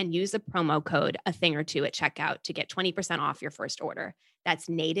and use the promo code a-thing-or-two at checkout to get 20% off your first order. That's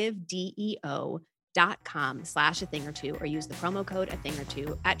nativedeo.com/a-thing-or-two, or use the promo code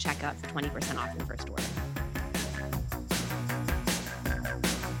a-thing-or-two at checkout for 20% off your first order.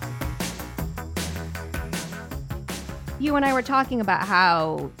 You and I were talking about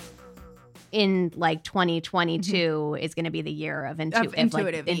how in 2022 is going to be the year of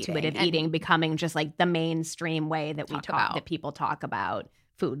intuitive eating becoming just like the mainstream way that that people talk about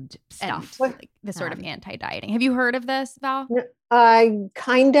food stuff, like the sort of anti-dieting. Have you heard of this, Val? I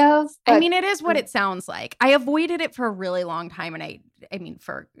kind of. I mean, it is what it sounds like. I avoided it for a really long time, and I mean,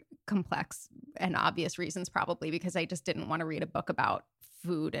 for complex and obvious reasons, probably because I just didn't want to read a book about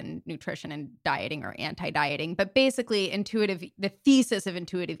food and nutrition and dieting or anti-dieting. But basically the thesis of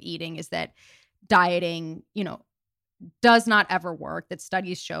intuitive eating is that dieting, does not ever work, that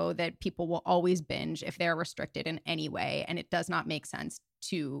studies show that people will always binge if they're restricted in any way. And it does not make sense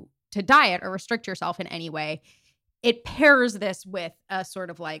to diet or restrict yourself in any way. It pairs this with a sort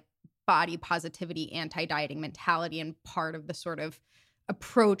of like body positivity, anti-dieting mentality. And part of the sort of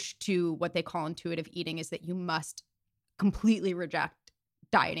approach to what they call intuitive eating is that you must completely reject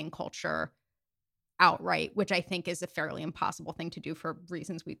dieting culture outright, which I think is a fairly impossible thing to do for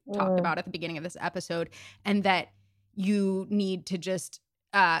reasons we talked about at the beginning of this episode. And that you need to just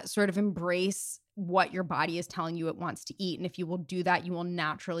sort of embrace what your body is telling you it wants to eat. And if you will do that, you will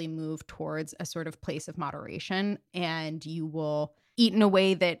naturally move towards a sort of place of moderation, and you will eat in a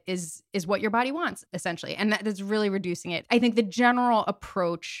way that is what your body wants, essentially. And that is really reducing it. I think the general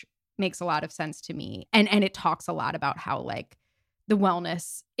approach makes a lot of sense to me. And it talks a lot about how like the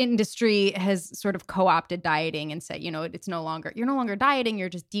wellness industry has sort of co-opted dieting and said, it's you're no longer dieting, you're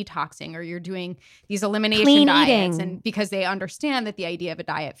just detoxing, or you're doing these elimination clean diets. eating. And because they understand that the idea of a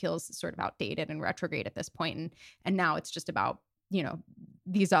diet feels sort of outdated and retrograde at this point. And now it's just about,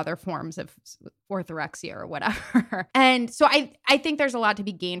 these other forms of orthorexia or whatever. And so I think there's a lot to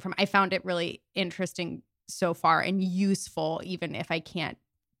be gained from. I found it really interesting so far and useful, even if I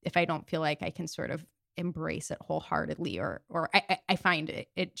don't feel like I can sort of embrace it wholeheartedly, or I find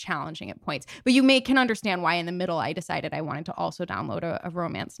it challenging at points. But you can understand why in the middle I decided I wanted to also download a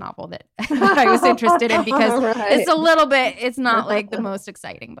romance novel that I was interested in, because it's a little bit, it's not like the most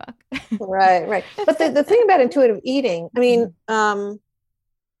exciting book. Right. But the thing about intuitive eating, I mean,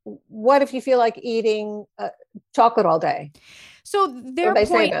 what if you feel like eating chocolate all day? So their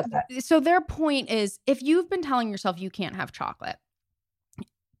point is, if you've been telling yourself you can't have chocolate,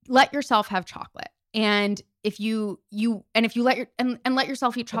 let yourself have chocolate. And if you let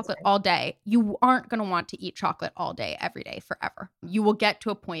yourself eat chocolate all day, you aren't going to want to eat chocolate all day, every day, forever. You will get to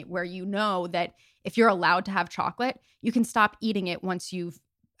a point where you know that if you're allowed to have chocolate, you can stop eating it once you've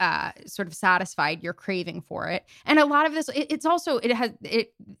sort of satisfied your craving for it. And a lot of this, it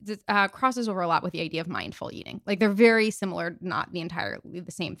crosses over a lot with the idea of mindful eating. Like they're very similar, not the entirely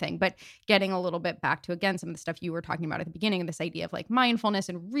the same thing, but getting a little bit back to, again, some of the stuff you were talking about at the beginning, this idea of like mindfulness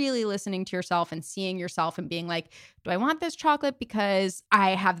and really listening to yourself and seeing yourself and being like, do I want this chocolate because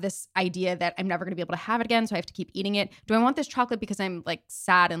I have this idea that I'm never going to be able to have it again, so I have to keep eating it? Do I want this chocolate because I'm like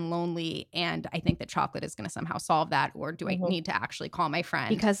sad and lonely and I think that chocolate is going to somehow solve that? Or do I need to actually call my friend?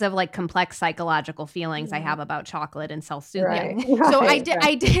 Because of like complex psychological feelings I have about chocolate and self-soothing. Right. So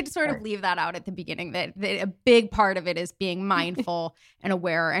I did sort of leave that out at the beginning, that a big part of it is being mindful and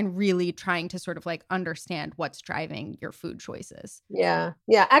aware and really trying to sort of like understand what's driving your food choices. Yeah.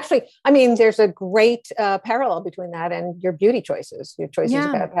 Actually, I mean, there's a great parallel between that and your beauty choices,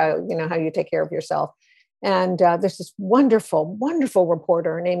 about how you take care of yourself. And there's this wonderful, wonderful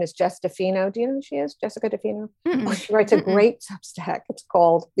reporter. Her name is Jess DeFino. Do you know who she is? Jessica DeFino? Oh, she writes a great Substack. It's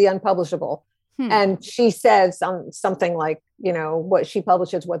called The Unpublishable. And she says something like, what she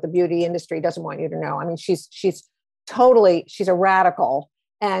publishes, what the beauty industry doesn't want you to know. I mean, she's a radical.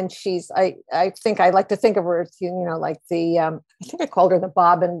 And I think I like to think of her as, like I think I called her the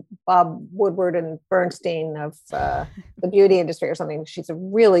Bob Woodward and Bernstein of the beauty industry or something. She's a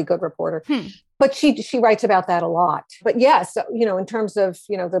really good reporter, but she writes about that a lot. But yes, in terms of,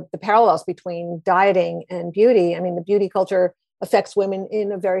 the parallels between dieting and beauty, I mean, the beauty culture affects women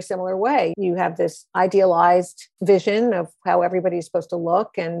in a very similar way. You have this idealized vision of how everybody's supposed to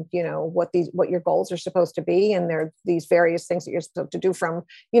look and, what your goals are supposed to be. And there are these various things that you're supposed to do, from,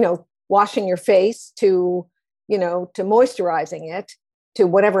 washing your face to moisturizing it, to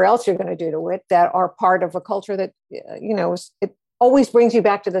whatever else you're going to do to it, that are part of a culture that, it always brings you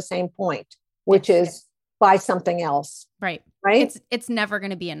back to the same point, which is buy something else. Right. Right. It's never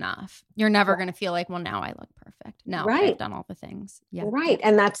going to be enough. You're never going to feel like, well, now I look perfect. Now I've done all the things. Yeah. Right.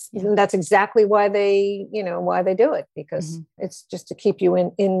 And that's exactly why they do it, because it's just to keep you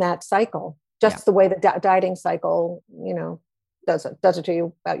in that cycle, just the way the dieting cycle, does it to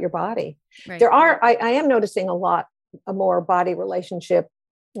you about your body. Right. There are, I am noticing a more body relationship,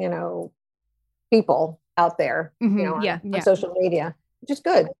 people out there, on social media, which is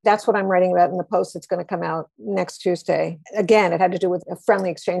good. That's what I'm writing about in the post that's going to come out next Tuesday. Again, it had to do with a friendly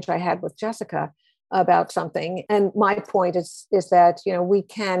exchange I had with Jessica about something. And my point is that, we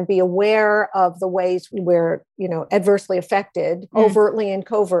can be aware of the ways we're, adversely affected overtly and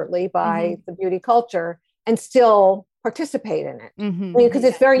covertly by the beauty culture and still participate in it. I mean, because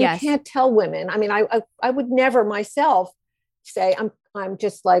it's very, you can't tell women. I mean, I would never myself say, I'm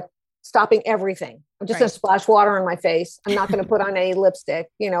just like stopping everything. I'm just going to splash water on my face. I'm not going to put on any lipstick.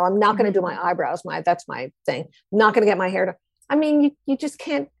 I'm not going to do my eyebrows. That's my thing. I'm not going to get my hair done. I mean, you just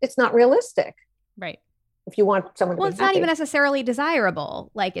can't, it's not realistic. Right. If you want someone to be it's happy. Not even necessarily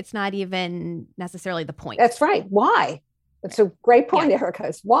desirable. Like, it's not even necessarily the point. That's right. Why? It's a great point, Erica.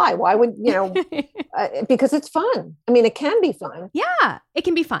 It's why would, because it's fun. I mean, it can be fun. Yeah, it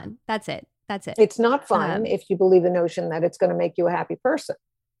can be fun. That's it. It's not fun if you believe the notion that it's going to make you a happy person.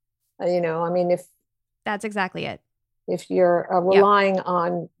 I mean, if that's exactly it. If you're relying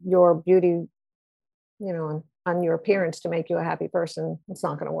on your beauty, on your appearance to make you a happy person, it's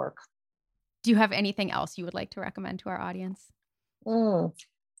not going to work. Do you have anything else you would like to recommend to our audience?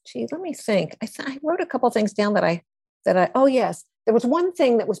 Gee, let me think. I wrote a couple of things down oh yes, there was one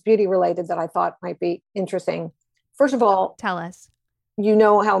thing that was beauty related that I thought might be interesting. First of all, tell us. You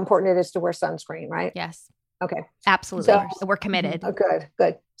know how important it is to wear sunscreen, right? Yes. Okay. Absolutely. So we're committed. Oh, good.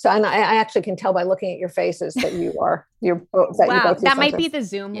 So I actually can tell by looking at your faces that you're wow, that might be the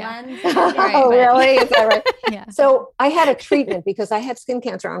Zoom lens. Oh, really? Is that right? Yeah. So I had a treatment because I had skin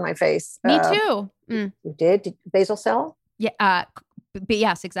cancer on my face. Me too. You did basal cell? Yeah.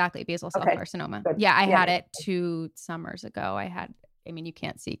 Yes, exactly. Basal cell carcinoma. Good. Yeah. I had it 2 summers ago. You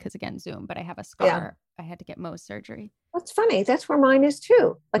can't see because again, Zoom, but I have a scar. Yeah. I had to get Mohs surgery. That's funny. That's where mine is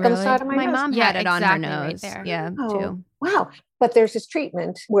too. Like on the side of my nose. My mom had it on her nose. Right there. Yeah, too. Wow. But there's this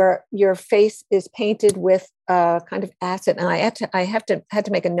treatment where your face is painted with kind of acid. And I had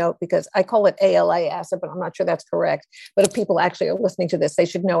to make a note because I call it ALA acid, but I'm not sure that's correct. But if people actually are listening to this, they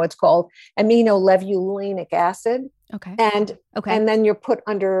should know it's called aminolevulinic acid. Okay. And then you're put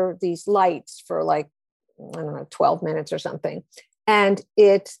under these lights for 12 minutes or something. And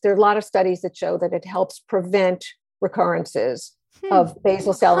there are a lot of studies that show that it helps prevent recurrences of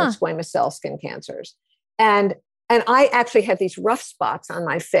basal cell and squamous cell skin cancers. And I actually had these rough spots on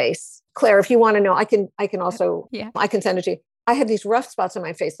my face. Claire, if you want to know, I can also, I can send it to you. I had these rough spots on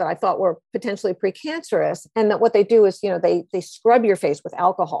my face that I thought were potentially precancerous. And that what they do is, they scrub your face with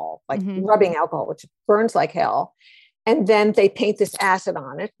alcohol, like rubbing alcohol, which burns like hell. And then they paint this acid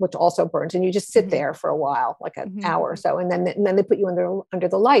on it, which also burns. And you just sit there for a while, like an hour or so. And then they put you under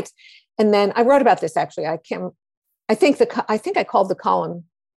the lights. And then I wrote about this, actually. I think I called the column,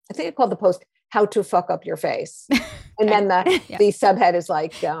 I think I called the post, "How to Fuck Up Your Face." And then the subhead is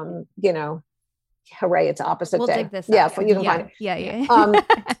like, hooray, it's opposite we'll day. Dig this yeah, up. You can find it. Yeah.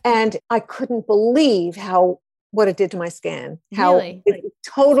 And I couldn't believe what it did to my skin. How really? It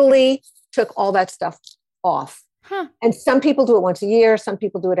totally took all that stuff off. Huh. And some people do it once a year. Some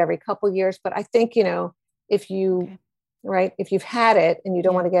people do it every couple of years. But I think, if you've had it and you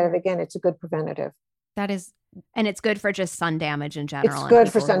don't want to get it again, it's a good preventative. That is. And it's good for just sun damage in general. It's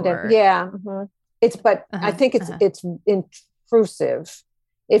good for sun damage. Yeah. Mm-hmm. I think it's intrusive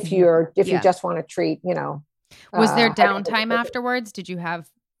if you just want to treat, Was there downtime afterwards? Did your face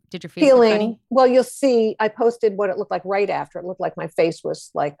feeling funny? Well, you'll see, I posted what it looked like right after. It looked like my face was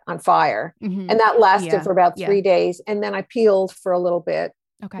like on fire. And that lasted for about 3 days. And then I peeled for a little bit.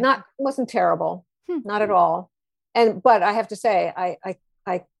 Okay. It wasn't terrible. Not at all. But I have to say,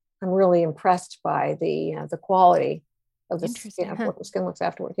 I'm really impressed by the quality of the skin, what the skin looks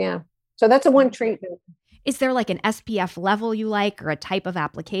afterwards. Yeah. So that's a one treatment. Is there like an SPF level you like or a type of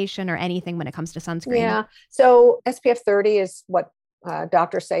application or anything when it comes to sunscreen? Yeah. So SPF 30 is what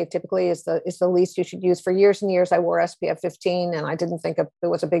doctors say typically is the least you should use. For years and years, I wore SPF 15 and I didn't think it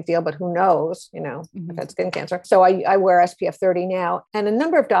was a big deal, but who knows, I've had skin cancer. So I wear SPF 30 now. And a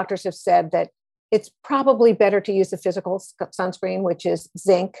number of doctors have said that it's probably better to use the physical sunscreen, which is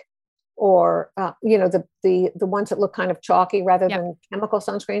zinc, or the ones that look kind of chalky rather than chemical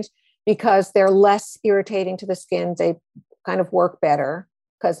sunscreens, because they're less irritating to the skin. They kind of work better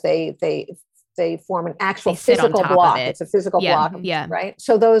because they form an actual physical block. It's a physical block, right?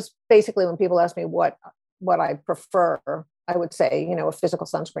 So those basically, when people ask me what I prefer, I would say a physical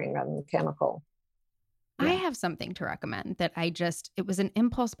sunscreen rather than chemical. I have something to recommend that it was an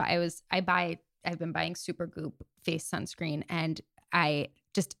impulse buy. I've been buying Supergoop face sunscreen, and I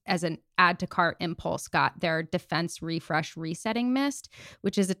just as an add to cart impulse got their Defense Refresh Resetting Mist,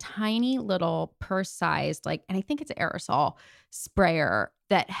 which is a tiny little purse-sized, and I think it's an aerosol sprayer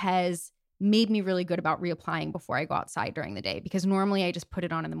that has made me really good about reapplying before I go outside during the day, because normally I just put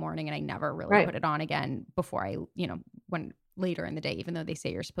it on in the morning and I never really put it on again before when later in the day, even though they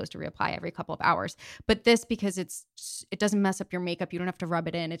say you're supposed to reapply every couple of hours. But this, because it doesn't mess up your makeup, you don't have to rub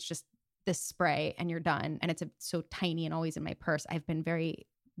it in. It's just this spray and you're done. And it's so tiny and always in my purse. I've been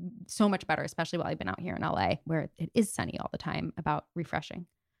so much better, especially while I've been out here in LA where it is sunny all the time, about refreshing.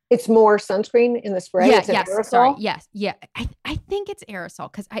 It's more sunscreen in the spray. Yeah, it's an yes, aerosol. sorry, yes, yeah. I think it's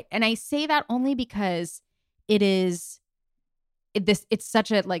aerosol because I say that only because it's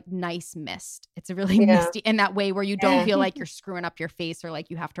such a like nice mist. It's a really misty in that way where you don't feel like you're screwing up your face or like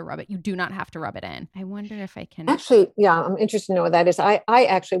you have to rub it. You do not have to rub it in. I wonder if I can actually. Yeah, I'm interested to know what that is. I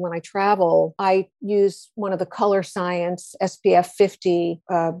actually, when I travel, I use one of the Color Science SPF 50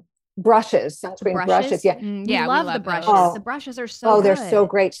 brushes, sunscreen brushes. Yeah, we love the brushes. Oh. The brushes are so they're good. so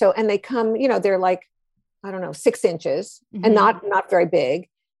great. So, and they come, they're like, I don't know, 6 inches and not very big.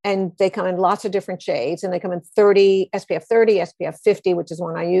 And they come in lots of different shades, and they come in SPF 30, SPF 50, which is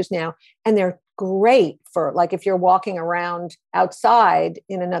one I use now. And they're great for like, if you're walking around outside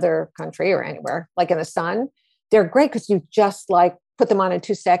in another country or anywhere, like in the sun, they're great because you just like put them on in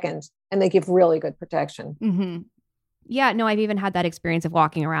 2 seconds and they give really good protection. Mm-hmm. Yeah, no, I've even had that experience of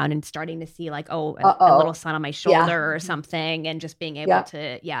walking around and starting to see like, a little sun on my shoulder or something, and just being able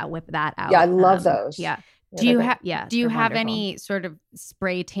to, whip that out. Yeah, I love those. Yeah. Do you have any sort of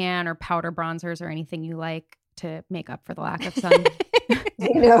spray tan or powder bronzers or anything you like to make up for the lack of sun?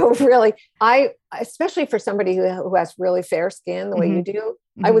 Really, especially for somebody who has really fair skin, the way you do,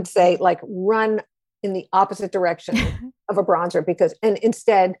 I would say like run in the opposite direction of a bronzer and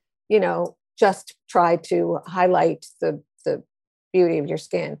instead, just try to highlight the beauty of your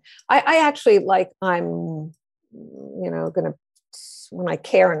skin. I actually I'm, gonna, when I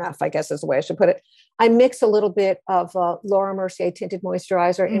care enough, I guess is the way I should put it, I mix a little bit of Laura Mercier tinted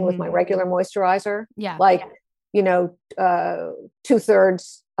moisturizer in with my regular moisturizer. Yeah.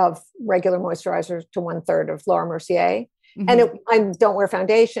 2/3 of regular moisturizer to 1/3 of Laura Mercier. And I don't wear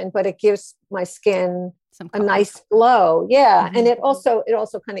foundation, but it gives my skin a nice glow. Yeah. And it also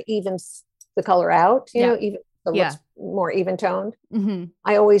kind of evens the color out, even so it looks more even toned.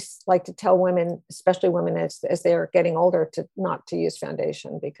 I always like to tell women, especially women as they're getting older, not to use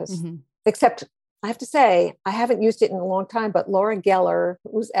foundation because except I have to say, I haven't used it in a long time, but Laura Geller,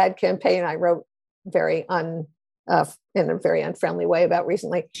 whose ad campaign I wrote in a very unfriendly way about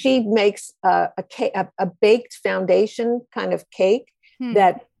recently, she makes a baked foundation kind of cake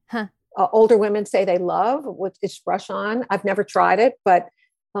that older women say they love, which is brush on. I've never tried it, but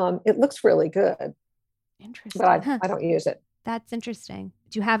it looks really good. Interesting. But I don't use it. That's interesting.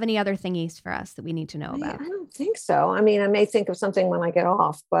 Do you have any other thingies for us that we need to know about? I don't think so. I mean, I may think of something when I get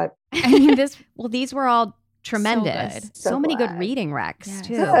off, but these were all tremendous. So many good reading recs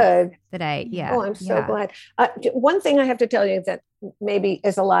too today. Yeah. Oh, I'm so glad. One thing I have to tell you that maybe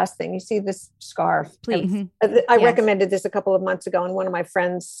is the last thing. You see this scarf. Please. I recommended this a couple of months ago, and one of my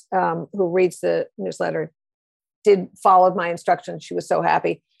friends who reads the newsletter followed my instructions. She was so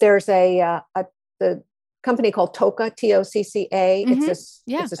happy. There's the company called Tocca, Tocca.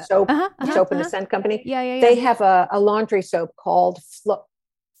 It's a soap, soap and a scent company. Yeah. They have a laundry soap called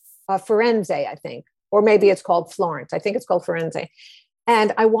Firenze, I think, or maybe it's called Florence. I think it's called Firenze.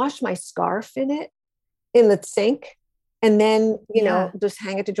 And I wash my scarf in it in the sink, and then just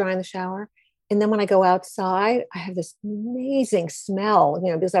hang it to dry in the shower. And then when I go outside, I have this amazing smell,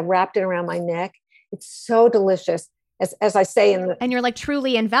 because I've wrapped it around my neck. It's so delicious. As I say and you're like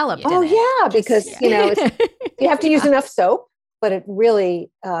truly enveloped. Oh, yeah, because, you have to use enough soap, but it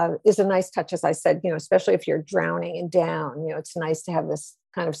really is a nice touch, as I said, especially if you're drowning in down, it's nice to have this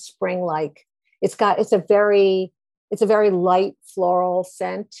kind of spring-like, it's a very light floral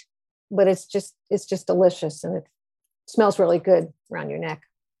scent, but it's just delicious. And it smells really good around your neck.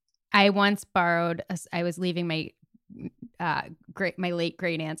 I once borrowed, I was leaving my late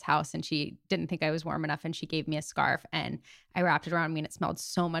great aunt's house, and she didn't think I was warm enough, and she gave me a scarf, and I wrapped it around me, and it smelled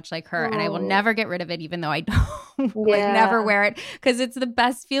so much like her. And I will never get rid of it, even though I don't never wear it, because it's the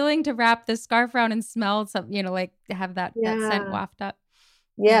best feeling to wrap the scarf around and smell something, like have that scent waft up.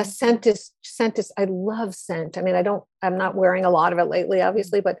 Yeah, scent is. I love scent. I mean, I'm not wearing a lot of it lately,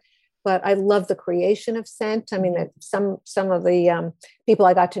 obviously, but I love the creation of scent. I mean, some of the people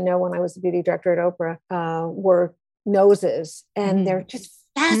I got to know when I was the beauty director at Oprah were noses, and they're just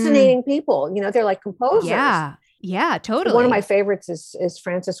fascinating people. They're like composers. Yeah, totally. One of my favorites is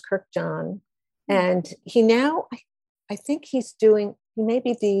Francis Kirkjohn, and he now, I think he may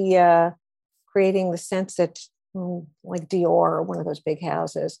be the creating the scents at like Dior or one of those big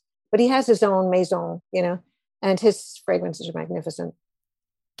houses, but he has his own maison, and his fragrances are magnificent.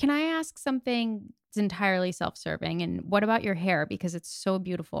 Can I ask something that's entirely self-serving? And what about your hair? Because it's so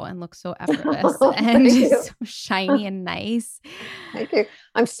beautiful and looks so effortless and just so shiny and nice. Thank you.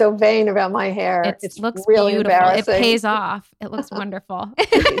 I'm so vain about my hair. It looks really beautiful. embarrassing. It pays off. It looks wonderful.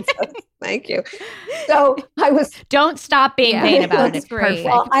 Thank you. So don't stop being vain about it. It's great.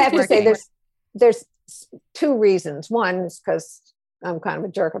 Well, I have to say there's 2 reasons. One is because I'm kind of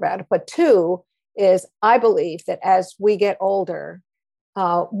a jerk about it. But two is I believe that as we get older,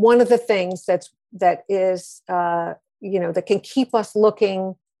 one of the things that can keep us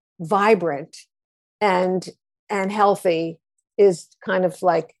looking vibrant and healthy is kind of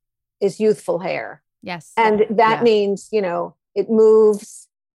like is youthful hair. Yes. And that means, it moves.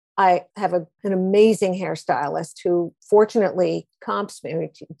 I have an amazing hairstylist who fortunately comps me.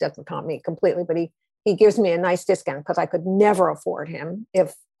 He doesn't comp me completely, but he gives me a nice discount because I could never afford him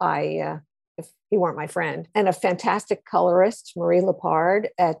if he weren't my friend. And a fantastic colorist, Marie Lepard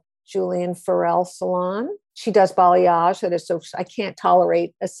at Julian Farrell Salon. She does balayage. That is so I can't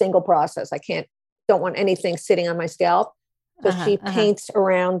tolerate a single process. Don't want anything sitting on my scalp. So she paints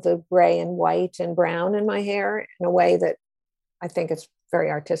around the gray and white and brown in my hair in a way that I think is very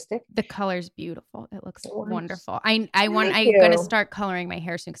artistic. The color's beautiful. It looks wonderful. I'm going to start coloring my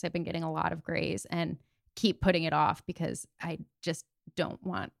hair soon because I've been getting a lot of grays and keep putting it off because I just don't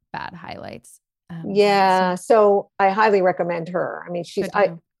want bad highlights. So I highly recommend her. I mean,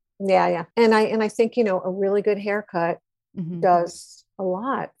 And I think, a really good haircut does a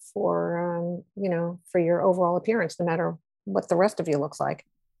lot for, for your overall appearance, no matter what the rest of you looks like.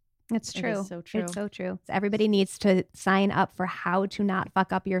 It's true. It is so true. It's so true. Everybody needs to sign up for How to Not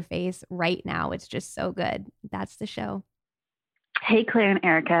Fuck Up Your Face right now. It's just so good. That's the show. Hey, Claire and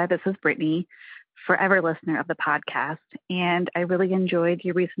Erica. This is Brittany, forever listener of the podcast. And I really enjoyed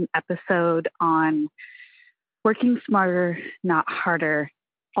your recent episode on working smarter, not harder,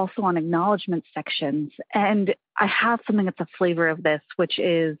 also on acknowledgement sections. And I have something that's a flavor of this, which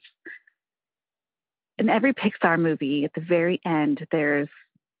is in every Pixar movie, at the very end, there's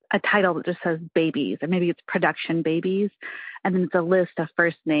a title that just says babies, or maybe it's production babies. And then it's a list of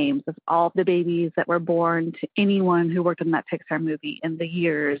first names of all of the babies that were born to anyone who worked on that Pixar movie in the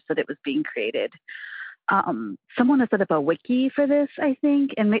years that it was being created. Someone has set up a wiki for this, I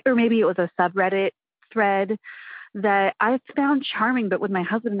think, or maybe it was a subreddit thread that I found charming. But when my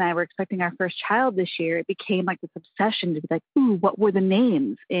husband and I were expecting our first child this year, it became like this obsession to be like, ooh, what were the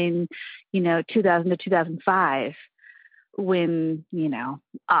names in, 2000 to 2005 when,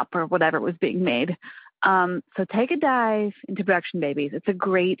 Up or whatever was being made. So take a dive into production babies. It's a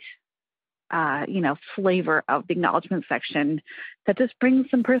great, flavor of the acknowledgement section that just brings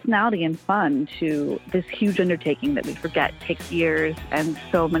some personality and fun to this huge undertaking that we forget takes years and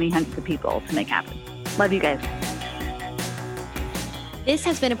so many hundreds of people to make happen. Love you guys. This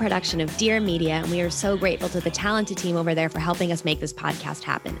has been a production of Dear Media, and we are so grateful to the talented team over there for helping us make this podcast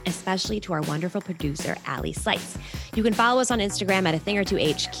happen, especially to our wonderful producer, Allie Slice. You can follow us on Instagram at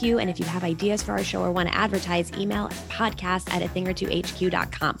athingertwohq, and if you have ideas for our show or want to advertise, email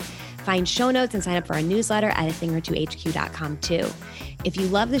podcast@athingertwohq.com. Find show notes and sign up for our newsletter at athingertwohq.com too. If you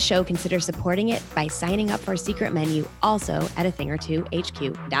love the show, consider supporting it by signing up for our secret menu, also at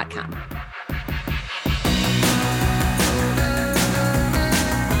athingertwohq.com.